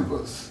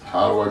canvas.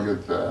 How do I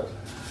get that?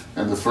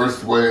 And the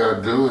first way I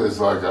do is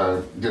like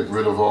I get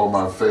rid of all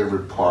my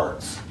favorite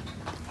parts.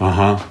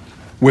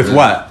 With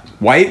what?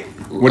 White?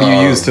 What do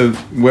you use to?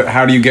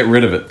 How do you get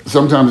rid of it?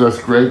 Sometimes I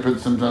scrape it.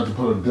 Sometimes I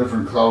put a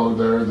different color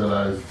there that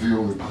I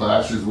feel that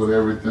clashes with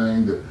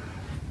everything.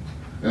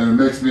 And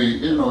it makes me,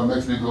 you know, it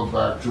makes me go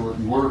back to it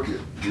and work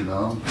it. You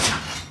know.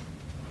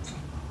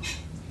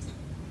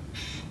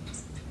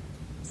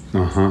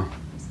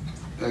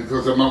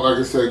 Because I'm not, like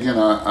I say again,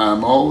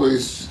 I'm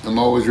always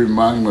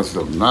reminding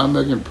myself, not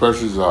making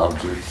precious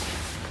objects.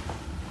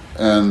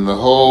 And the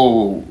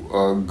whole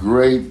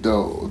great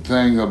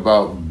thing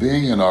about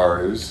being an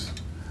artist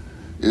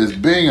is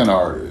being an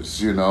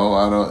artist. You know,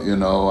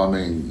 I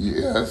mean,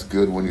 yeah, it's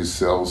good when you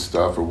sell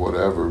stuff or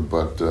whatever,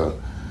 but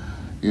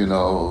you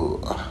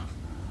know,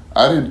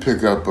 I didn't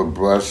pick up a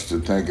brush to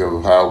think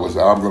of how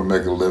I'm going to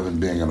make a living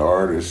being an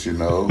artist. You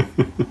know,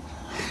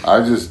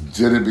 I just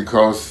did it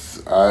because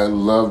I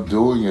loved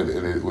doing it,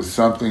 and it was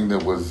something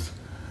that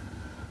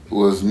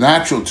was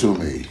natural to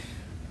me.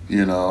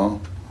 You know,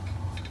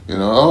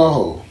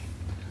 oh,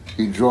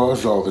 he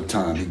draws all the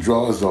time. He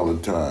draws all the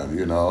time.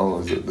 You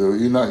know,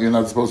 you're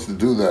not supposed to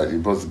do that. You're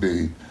supposed to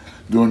be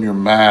doing your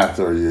math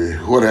or your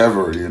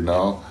whatever. You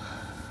know,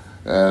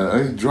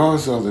 and he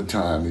draws all the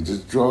time. He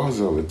just draws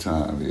all the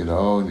time. You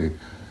know, and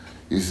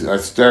I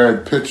stare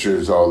at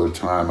pictures all the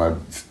time. I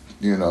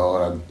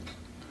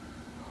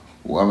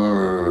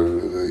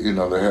remember, you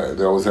know,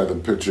 they always had a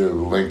picture of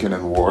Lincoln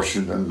in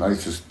Washington. I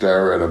used to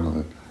stare at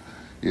them,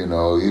 you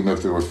know, even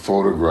if they were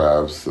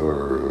photographs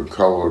or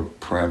colored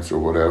prints or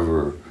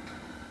whatever,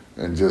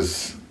 and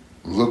just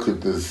look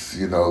at this,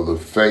 you know, the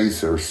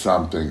face or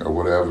something or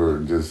whatever,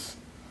 and just,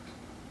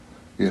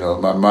 you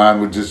know, my mind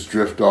would just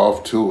drift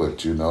off to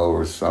it, you know,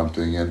 or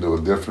something, into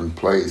a different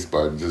place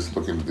by just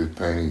looking at the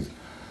paintings.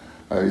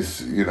 I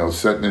used, you know,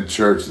 sitting in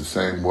church the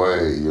same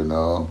way, you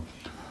know,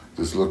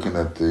 just looking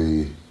at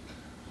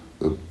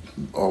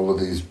all of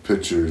these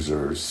pictures,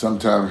 or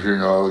sometimes, you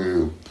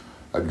know,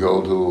 I'd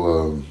go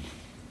to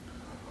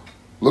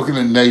looking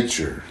at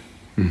nature.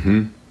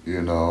 You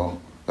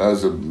know,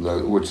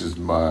 which is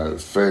my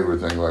favorite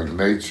thing. Like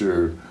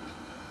nature,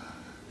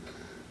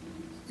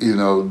 you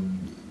know,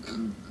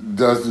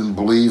 doesn't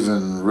believe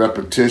in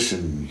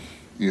repetition.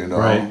 You know,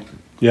 right?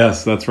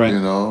 Yes, that's right.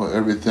 You know,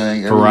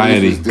 everything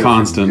variety,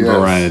 constant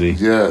variety.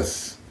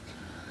 Yes,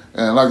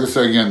 and like I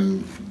say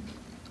again,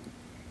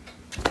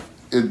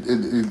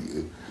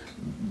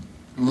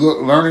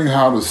 learning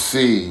how to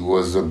see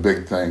was a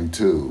big thing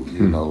too.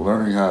 You know,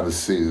 learning how to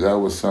see, that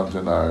was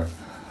something I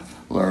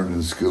learned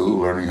in school.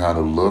 Learning how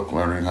to look,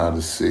 learning how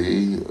to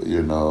see.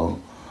 You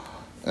know,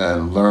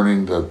 and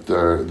learning that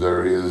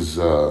there is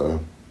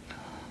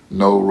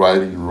no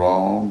right and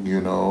wrong.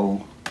 You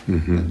know,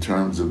 in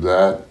terms of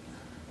that,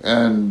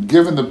 and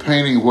giving the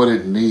painting what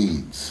it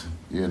needs.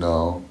 You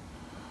know,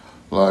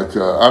 like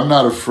I'm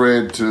not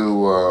afraid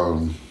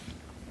to.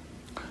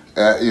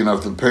 You know,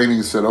 if the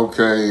painting said,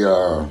 okay,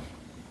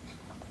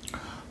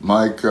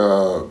 Mike,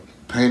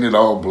 paint it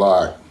all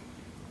black,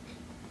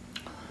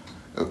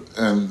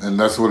 and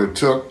that's what it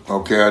took,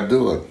 okay, I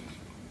do it.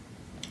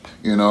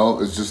 You know,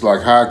 it's just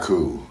like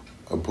haiku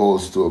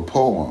opposed to a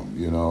poem,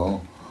 you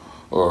know,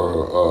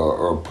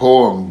 or a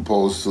poem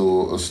opposed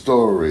to a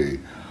story,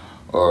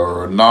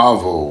 or a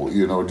novel,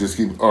 you know, just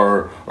keep,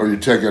 or you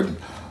take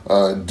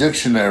a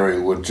dictionary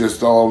with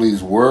just all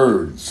these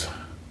words,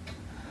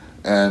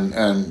 and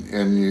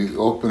you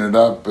open it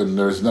up and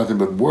there's nothing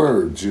but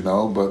words, you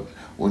know, but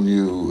when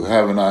you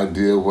have an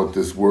idea what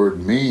this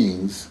word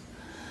means,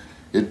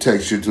 it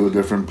takes you to a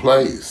different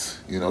place,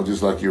 you know,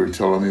 just like you were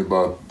telling me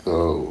about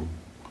the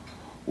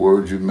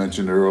word you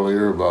mentioned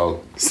earlier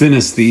about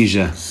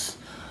synesthesia.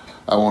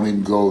 I won't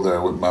even go there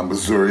with my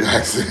Missouri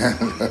accent.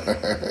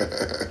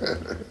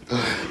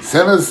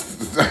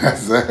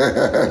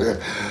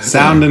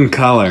 Sound and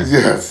color.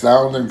 Yeah,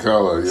 sound and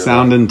color.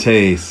 Sound and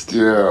taste.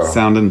 Yeah.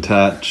 Sound and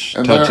touch.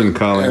 Touch and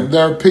color. And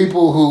there are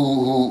people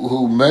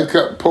who make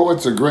up,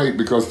 poets are great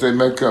because they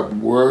make up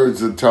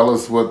words that tell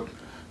us what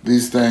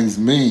these things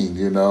mean,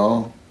 you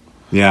know?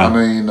 Yeah. I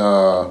mean,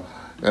 and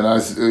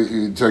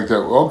you take that,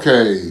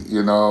 okay,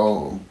 you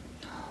know,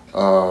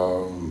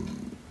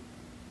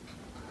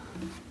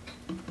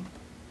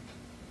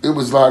 it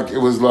was like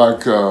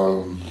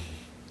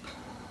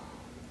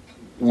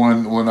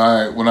when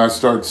I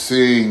start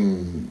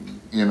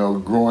seeing, you know,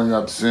 growing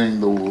up seeing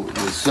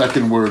the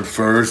second word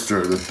first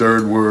or the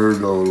third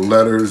word or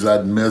letters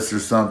I'd miss or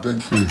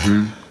something,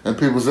 and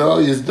people say, "Oh,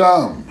 you're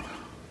dumb,"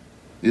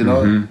 you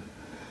know,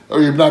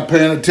 or you're not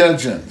paying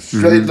attention.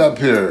 Straighten up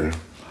here.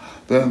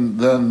 Then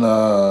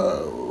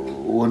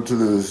went to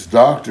this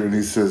doctor and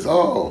he says,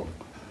 "Oh,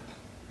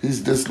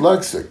 he's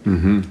dyslexic."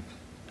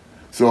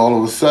 So all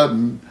of a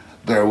sudden,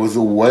 there was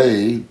a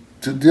way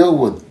to deal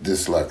with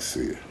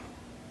dyslexia.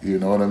 You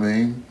know what I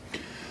mean?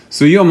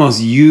 So you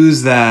almost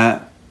use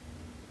that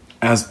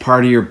as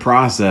part of your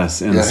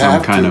process in You some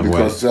have kind to, of way.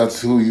 because that's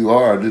who you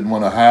are. I didn't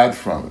want to hide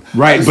from it.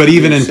 Right, but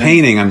even in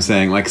painting, I'm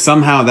saying, like,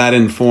 somehow that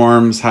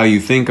informs how you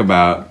think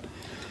about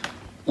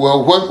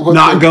what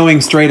not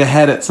going straight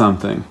ahead at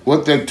something.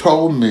 What they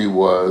told me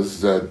was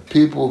that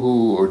people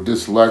who are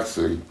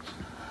dyslexic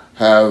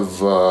have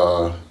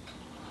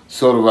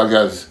sort of, I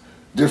guess,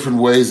 different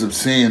ways of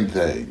seeing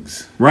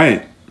things.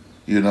 Right.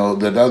 You know,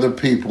 that other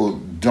people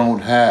don't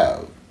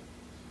have.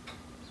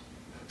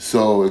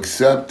 So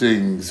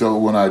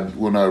when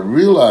I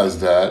realized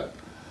that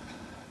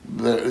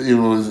you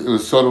know, it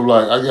was sort of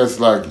like, I guess,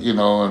 like, you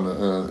know, in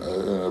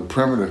a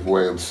primitive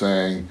way of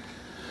saying,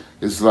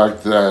 it's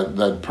like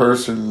that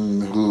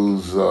person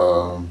whose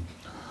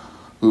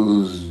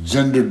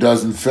gender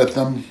doesn't fit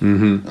them,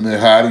 and they're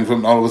hiding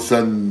from it, all of a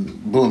sudden,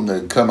 boom,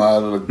 they come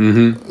out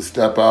of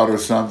step out or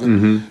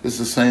something. It's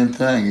the same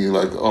thing. You,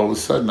 like, all of a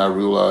sudden I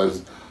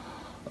realized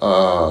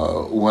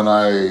when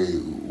I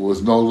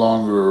was no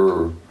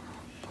longer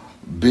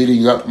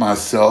beating up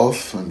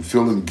myself and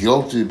feeling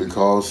guilty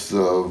because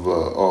of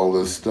all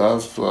this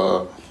stuff,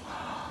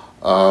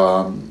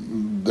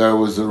 there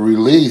was a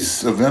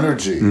release of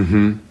energy.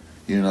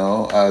 You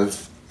know, I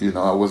was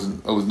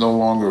no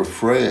longer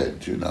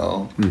afraid, you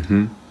know,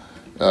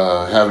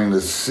 having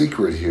this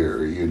secret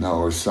here, you know,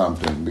 or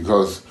something,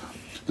 because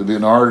to be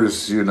an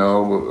artist, you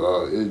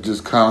know, it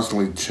just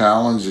constantly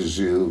challenges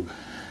you,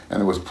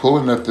 and it was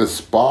pulling at this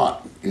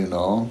spot, you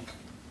know.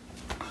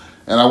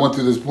 And I went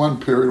through this one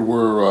period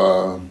where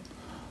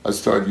I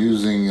started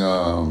using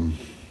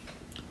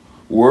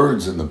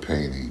words in the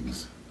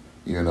paintings,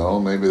 you know.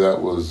 Maybe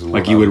that was...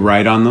 Like you would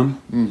write on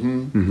them?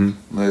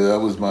 Maybe that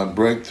was my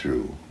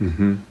breakthrough,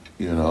 you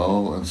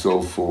know, and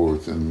so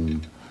forth.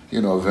 And,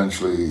 you know,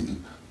 eventually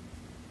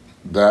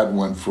that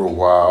went for a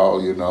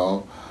while, you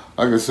know.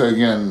 Like I say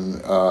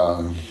again,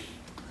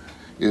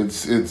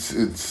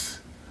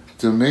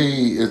 to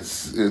me,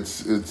 it's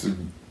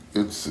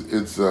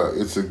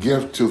a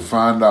gift to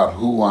find out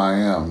who I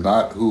am,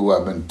 not who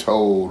I've been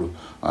told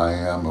I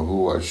am or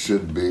who I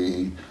should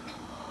be,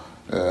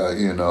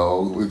 you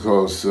know,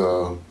 because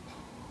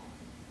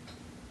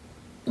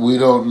we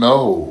don't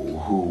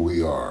know who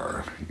we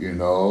are, you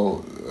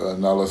know.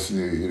 Now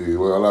listen,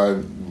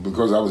 well,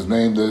 because I was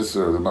named this,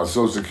 or my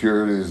social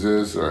security is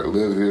this, or I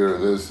live here, or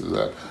this, or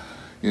that,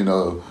 you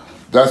know.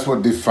 That's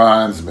what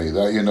defines me.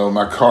 That, you know,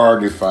 my car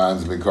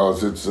defines me,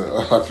 because it's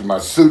my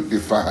suit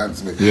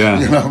defines me. Yeah.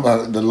 You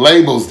know, the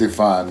labels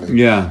define me.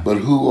 Yeah. But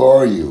who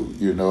are you?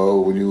 You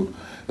know, when you,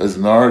 as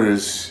an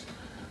artist,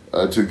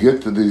 to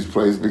get to these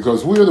places,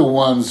 because we're the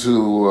ones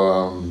who,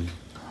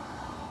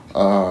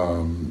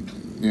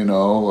 you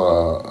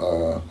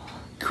know,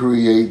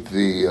 create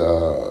the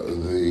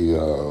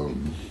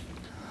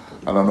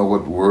I don't know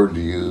what word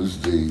to use,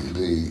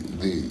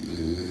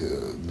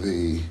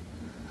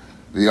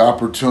 the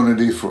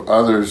opportunity for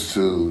others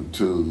to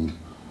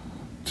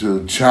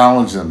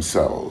challenge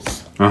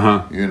themselves.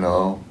 You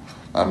know,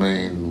 I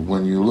mean,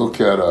 when you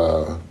look at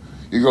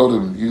you go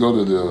to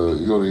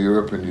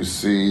Europe and you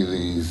see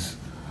these,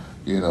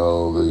 you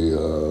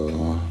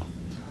know,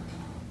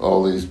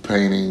 all these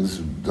paintings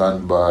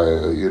done by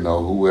you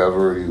know,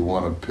 whoever you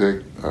want to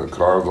pick,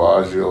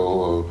 Caravaggio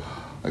or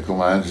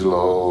Michelangelo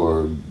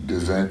or Da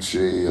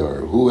Vinci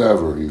or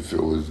whoever you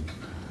feel is,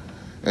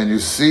 and you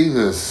see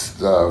this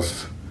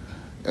stuff.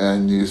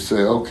 And you say,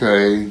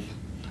 okay,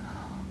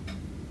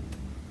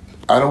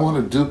 I don't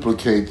want to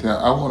duplicate them.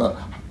 I want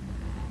to.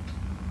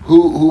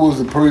 Who were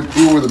the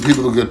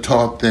people who could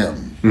taught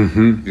them?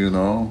 You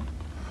know,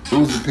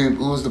 who was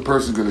the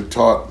person who could have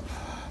taught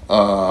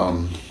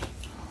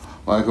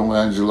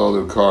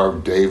Michelangelo to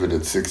carve David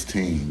at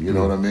 16? You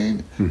know what I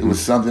mean? It was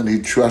something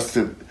he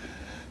trusted.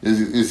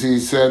 As he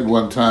said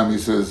one time, he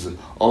says,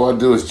 "All I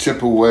do is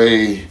chip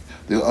away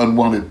the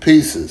unwanted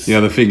pieces." Yeah,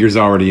 the figure's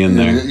already in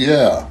there.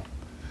 Yeah.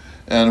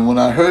 And when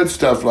I heard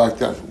stuff like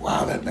that,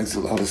 wow, that makes a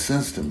lot of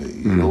sense to me.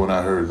 You know, when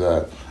I heard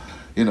that,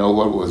 you know,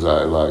 what was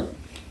I, like,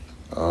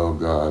 oh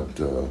God,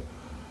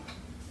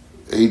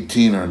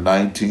 18 or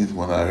 19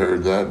 when I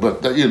heard that.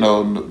 But, you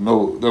know,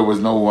 there was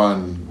no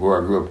one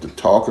where I grew up to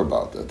talk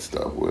about that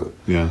stuff with.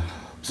 Yeah.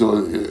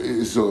 So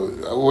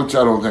which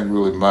I don't think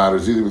really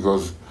matters either,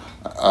 because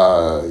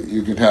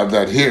you can have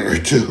that here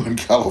too in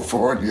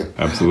California.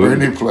 Absolutely. Or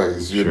any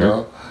place, you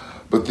know.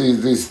 But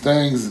these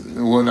things,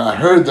 when I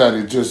heard that,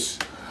 it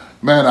just...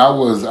 Man, I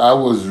was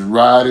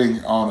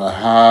riding on a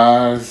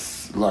high,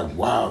 like,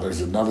 wow, there's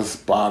another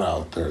spot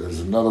out there. There's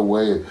another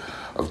way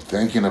of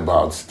thinking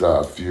about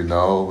stuff, you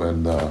know,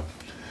 and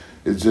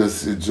it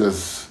just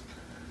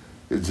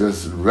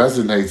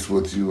resonates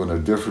with you in a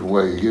different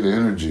way. You get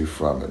energy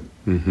from it.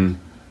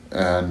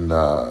 And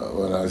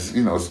when I,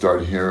 you know,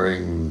 start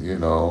hearing, you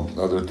know,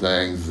 other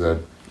things that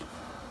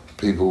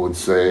people would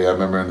say. I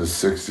remember in the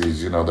 60s,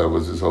 you know, there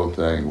was this whole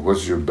thing,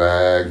 what's your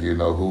bag, you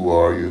know, who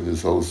are you,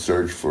 this whole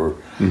search for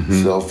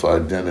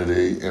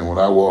self-identity. And when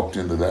I walked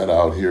into that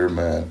out here,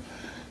 man,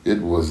 it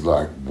was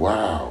like,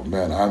 wow,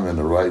 man, I'm in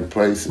the right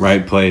place.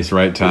 Right place,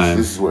 right time.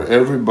 This is where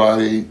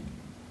everybody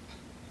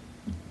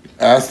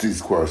asks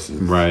these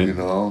questions, right? You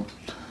know,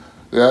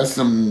 There's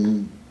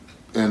some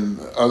in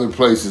other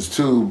places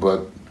too,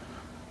 but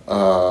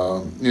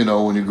you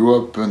know, when you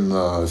grew up in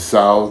the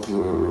South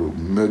or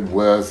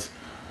Midwest,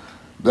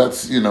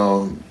 that's, you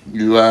know,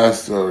 you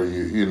asked, or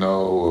you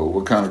know,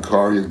 what kind of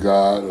car you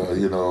got, or,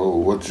 you know,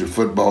 what's your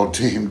football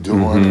team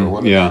doing, or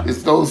what. Yeah.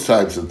 It's those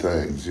types of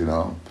things, you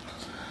know.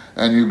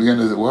 And you begin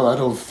to say, well, I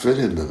don't fit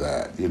into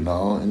that, you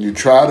know. And you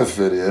try to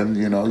fit in,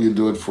 you know, you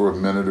do it for a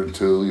minute or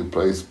two, you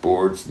play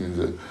sports, and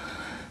you say,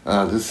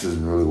 this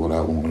isn't really what I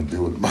want to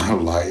do with my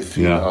life,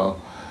 you know.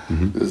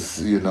 This,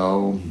 you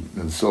know,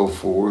 and so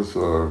forth,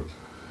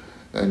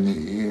 and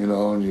you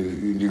know,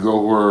 and you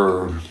go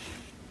where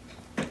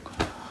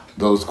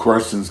those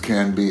questions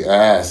can be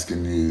asked,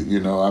 and you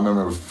know, I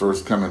remember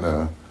first coming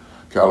to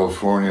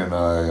California, and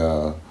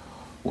I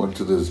went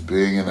to this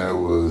being, and there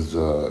was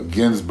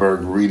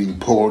Ginsberg reading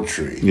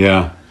poetry.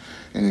 Yeah.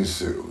 And he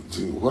said,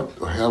 what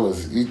the hell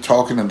is he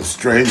talking in a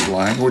strange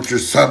language or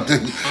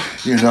something,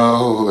 you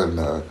know?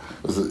 And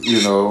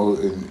you know,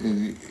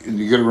 and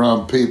you get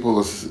around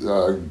people,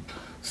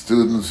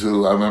 students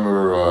who, I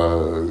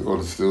remember going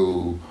to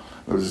school,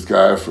 there was this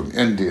guy from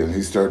India, and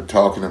he started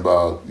talking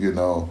about, you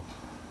know,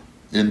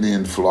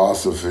 Indian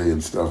philosophy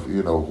and stuff.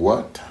 You know,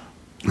 what?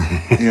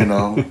 You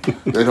know,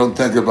 they don't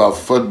think about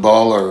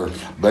football or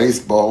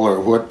baseball or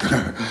what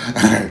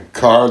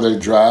car they're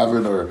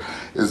driving, or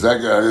is that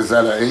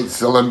an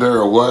 8-cylinder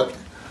or what?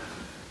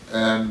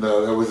 And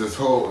there was this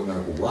whole, and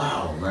then,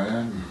 wow,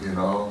 man, you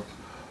know,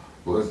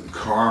 was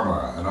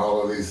karma and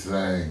all of these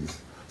things.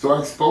 So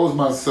I exposed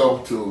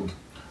myself to,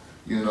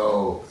 you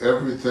know,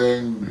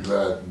 everything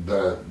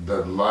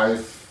that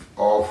life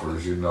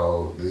offers, you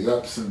know, the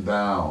ups and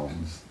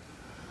downs.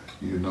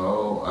 You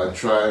know, I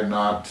try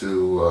not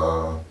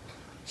to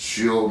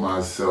shield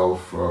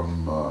myself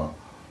from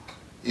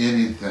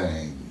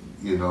anything.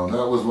 You know, and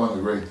that was one of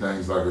the great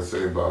things, like I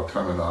say, about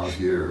coming out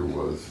here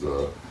was,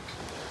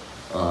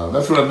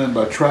 that's what I meant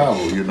by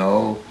travel, you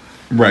know.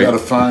 Right. You got to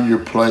find your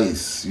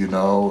place, you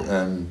know,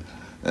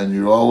 and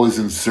you're always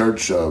in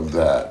search of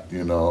that,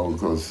 you know,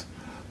 because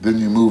then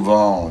you move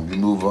on,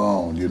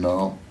 you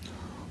know.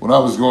 When I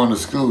was going to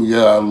school,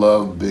 yeah, I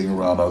loved being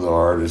around other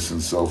artists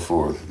and so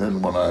forth.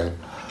 Then when I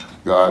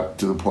got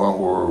to the point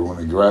where when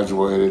I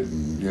graduated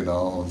and, you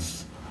know,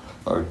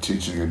 started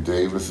teaching at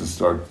Davis and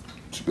started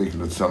speaking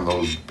to some of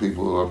those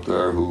people up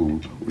there who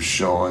were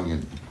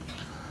showing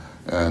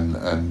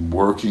and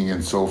working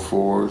and so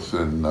forth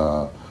and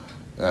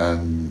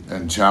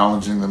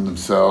challenging them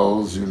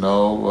themselves, you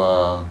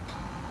know,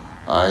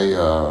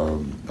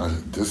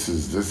 this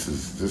is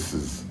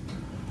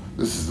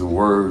the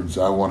words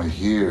I want to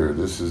hear.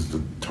 This is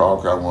the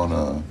talk I want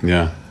to.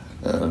 Yeah.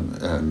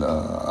 And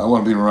I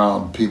want to be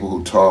around people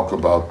who talk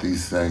about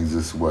these things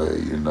this way,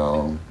 you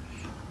know.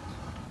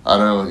 I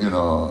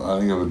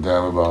don't give a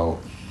damn about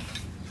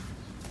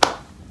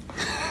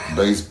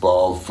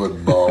baseball,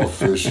 football,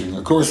 fishing.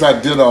 Of course, I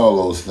did all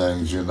those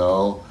things, you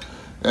know,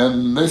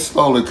 and they're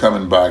slowly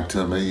coming back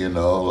to me, you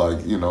know.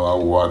 Like, you know, I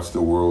watch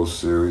the World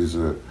Series,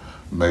 or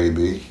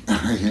maybe,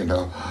 you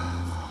know.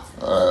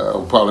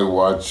 I'll probably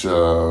watch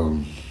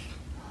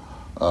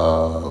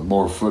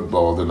more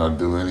football than I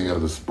do any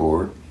other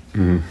sport.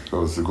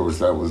 Because, of course,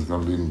 that was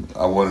going to be,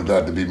 I wanted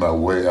that to be my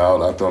way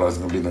out. I thought I was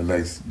going to be the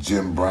next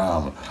Jim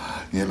Brown,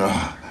 you know.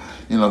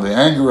 You know, the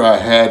anger I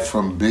had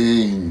from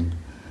being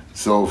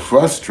so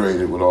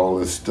frustrated with all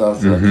this stuff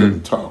that I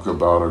couldn't talk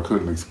about or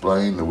couldn't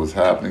explain that was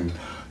happening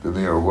to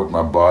me or what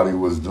my body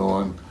was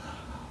doing.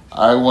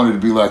 I wanted to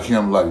be like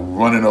him, like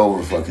running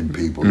over fucking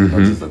people, you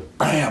know, just like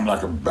bam,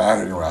 like a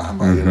battering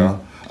ram, you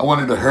know. I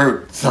wanted to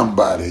hurt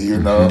somebody, you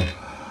know,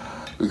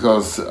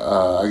 because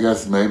I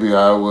guess maybe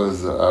I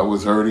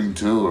was hurting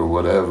too or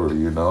whatever,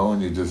 you know,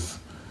 and you just,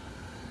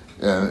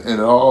 and it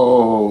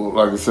all,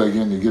 like I say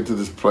again, you get to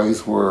this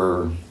place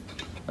where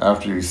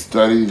after you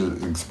study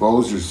and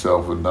expose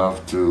yourself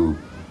enough to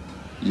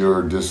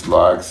your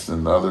dislikes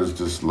and others'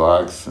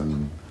 dislikes,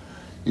 and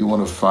you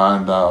want to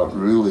find out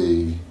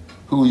really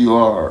who you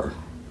are,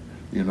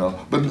 you know.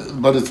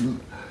 But it's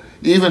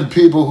even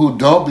people who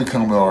don't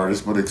become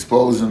artists but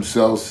expose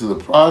themselves to the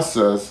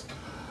process,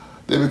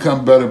 they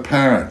become better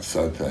parents,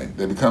 I think.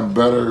 They become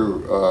better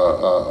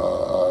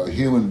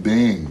human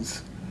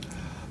beings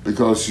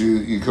because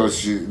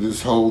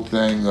this whole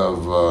thing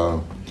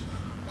of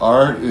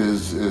art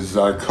is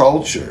our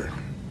culture,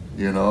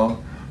 you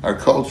know. Our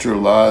culture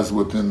lies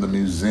within the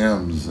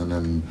museums and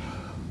in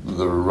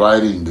the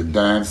writing, the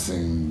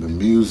dancing, the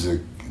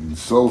music, and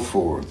so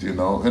forth, you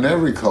know, in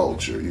every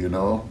culture, you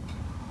know.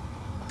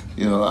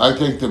 You know, I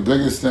think the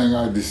biggest thing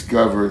I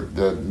discovered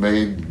that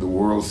made the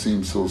world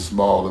seem so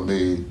small to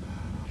me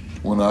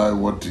when I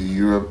went to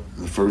Europe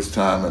the first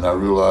time and I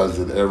realized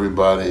that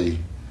everybody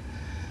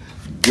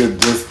did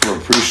this for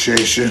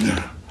appreciation.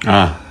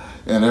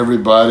 And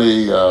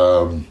everybody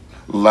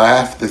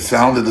laughed. They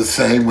sounded the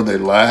same when they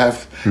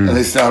laughed, and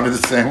they sounded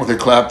the same when they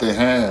clapped their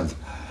hands,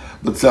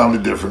 but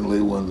sounded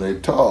differently when they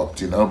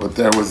talked, you know. But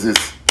there was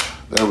this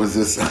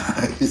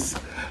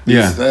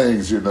these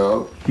things, you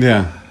know.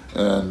 Yeah.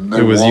 And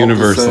it was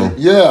universal.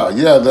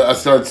 I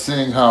started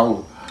seeing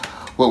how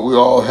what we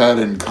all had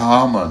in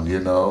common, you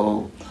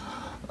know.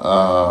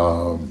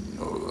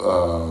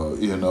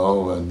 You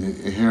know, and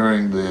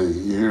hearing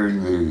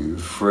the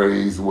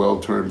phrase,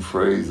 well-turned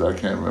phrase, I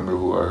can't remember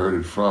who I heard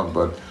it from,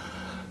 but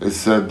it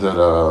said that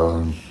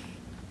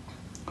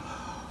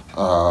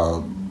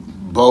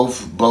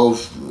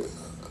both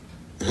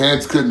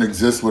heads couldn't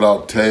exist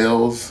without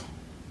tails.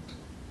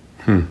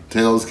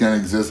 Tails can't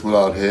exist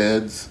without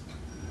heads,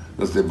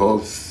 because they're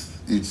both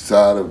each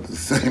side of the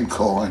same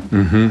coin.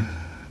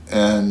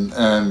 And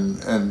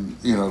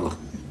you know,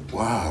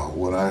 wow,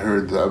 when I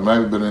heard that, I might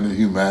have been in a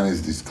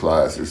humanities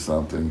class or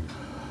something,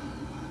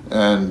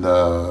 and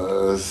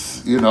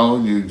you know,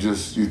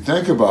 you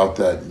think about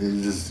that, and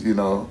you just, you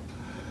know,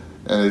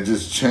 and it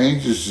just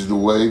changes the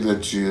way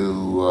that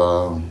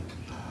you.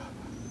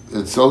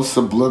 It's so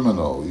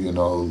subliminal, you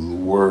know. The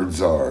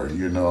words are,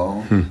 you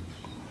know,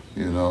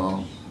 you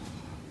know,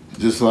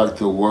 just like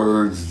the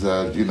words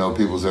that, you know,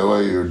 people say, "Oh,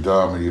 you're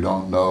dumb," or "You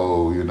don't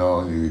know," you know,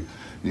 and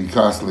you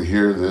constantly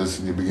hear this,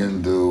 and you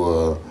begin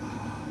to.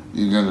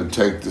 You're going to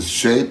take the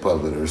shape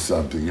of it or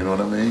something, you know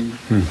what I mean?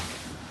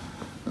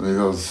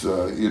 Because,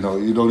 you know,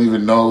 you don't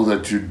even know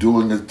that you're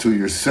doing it to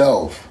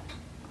yourself,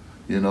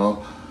 you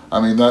know? I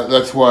mean,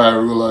 that's why I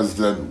realized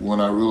that when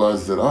I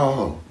realized that,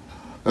 oh,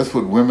 that's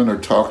what women are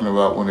talking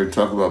about when they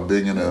talk about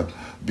being in an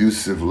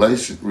abusive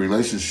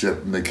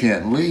relationship and they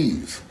can't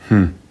leave,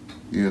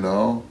 you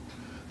know?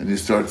 And you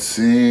start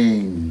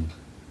seeing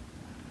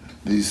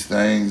these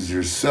things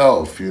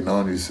yourself, you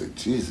know, and you say,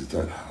 Jesus,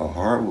 how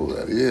horrible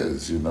that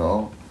is, you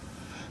know?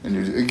 And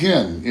you,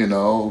 again, you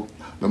know,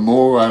 the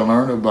more I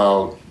learn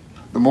about,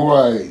 the more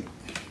I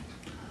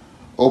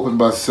open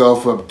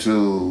myself up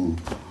to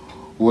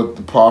what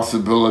the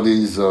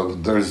possibilities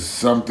of there's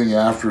something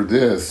after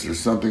this, or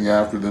something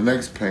after the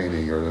next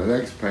painting, or the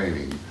next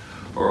painting,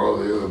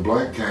 or the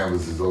blank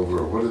canvas is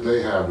over, what do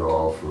they have to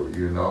offer,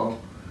 you know?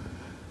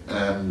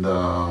 And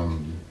I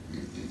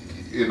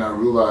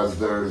realize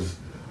there's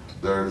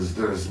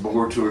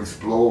more to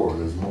explore,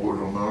 there's more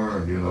to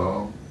learn, you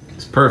know?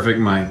 It's perfect,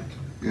 Mike.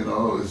 You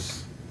know,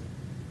 it's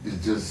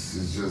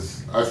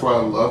just, that's why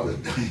I love it,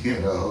 you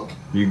know.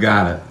 You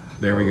got it.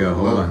 There we go. I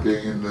love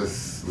being in this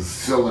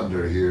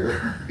cylinder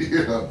here,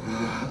 you know.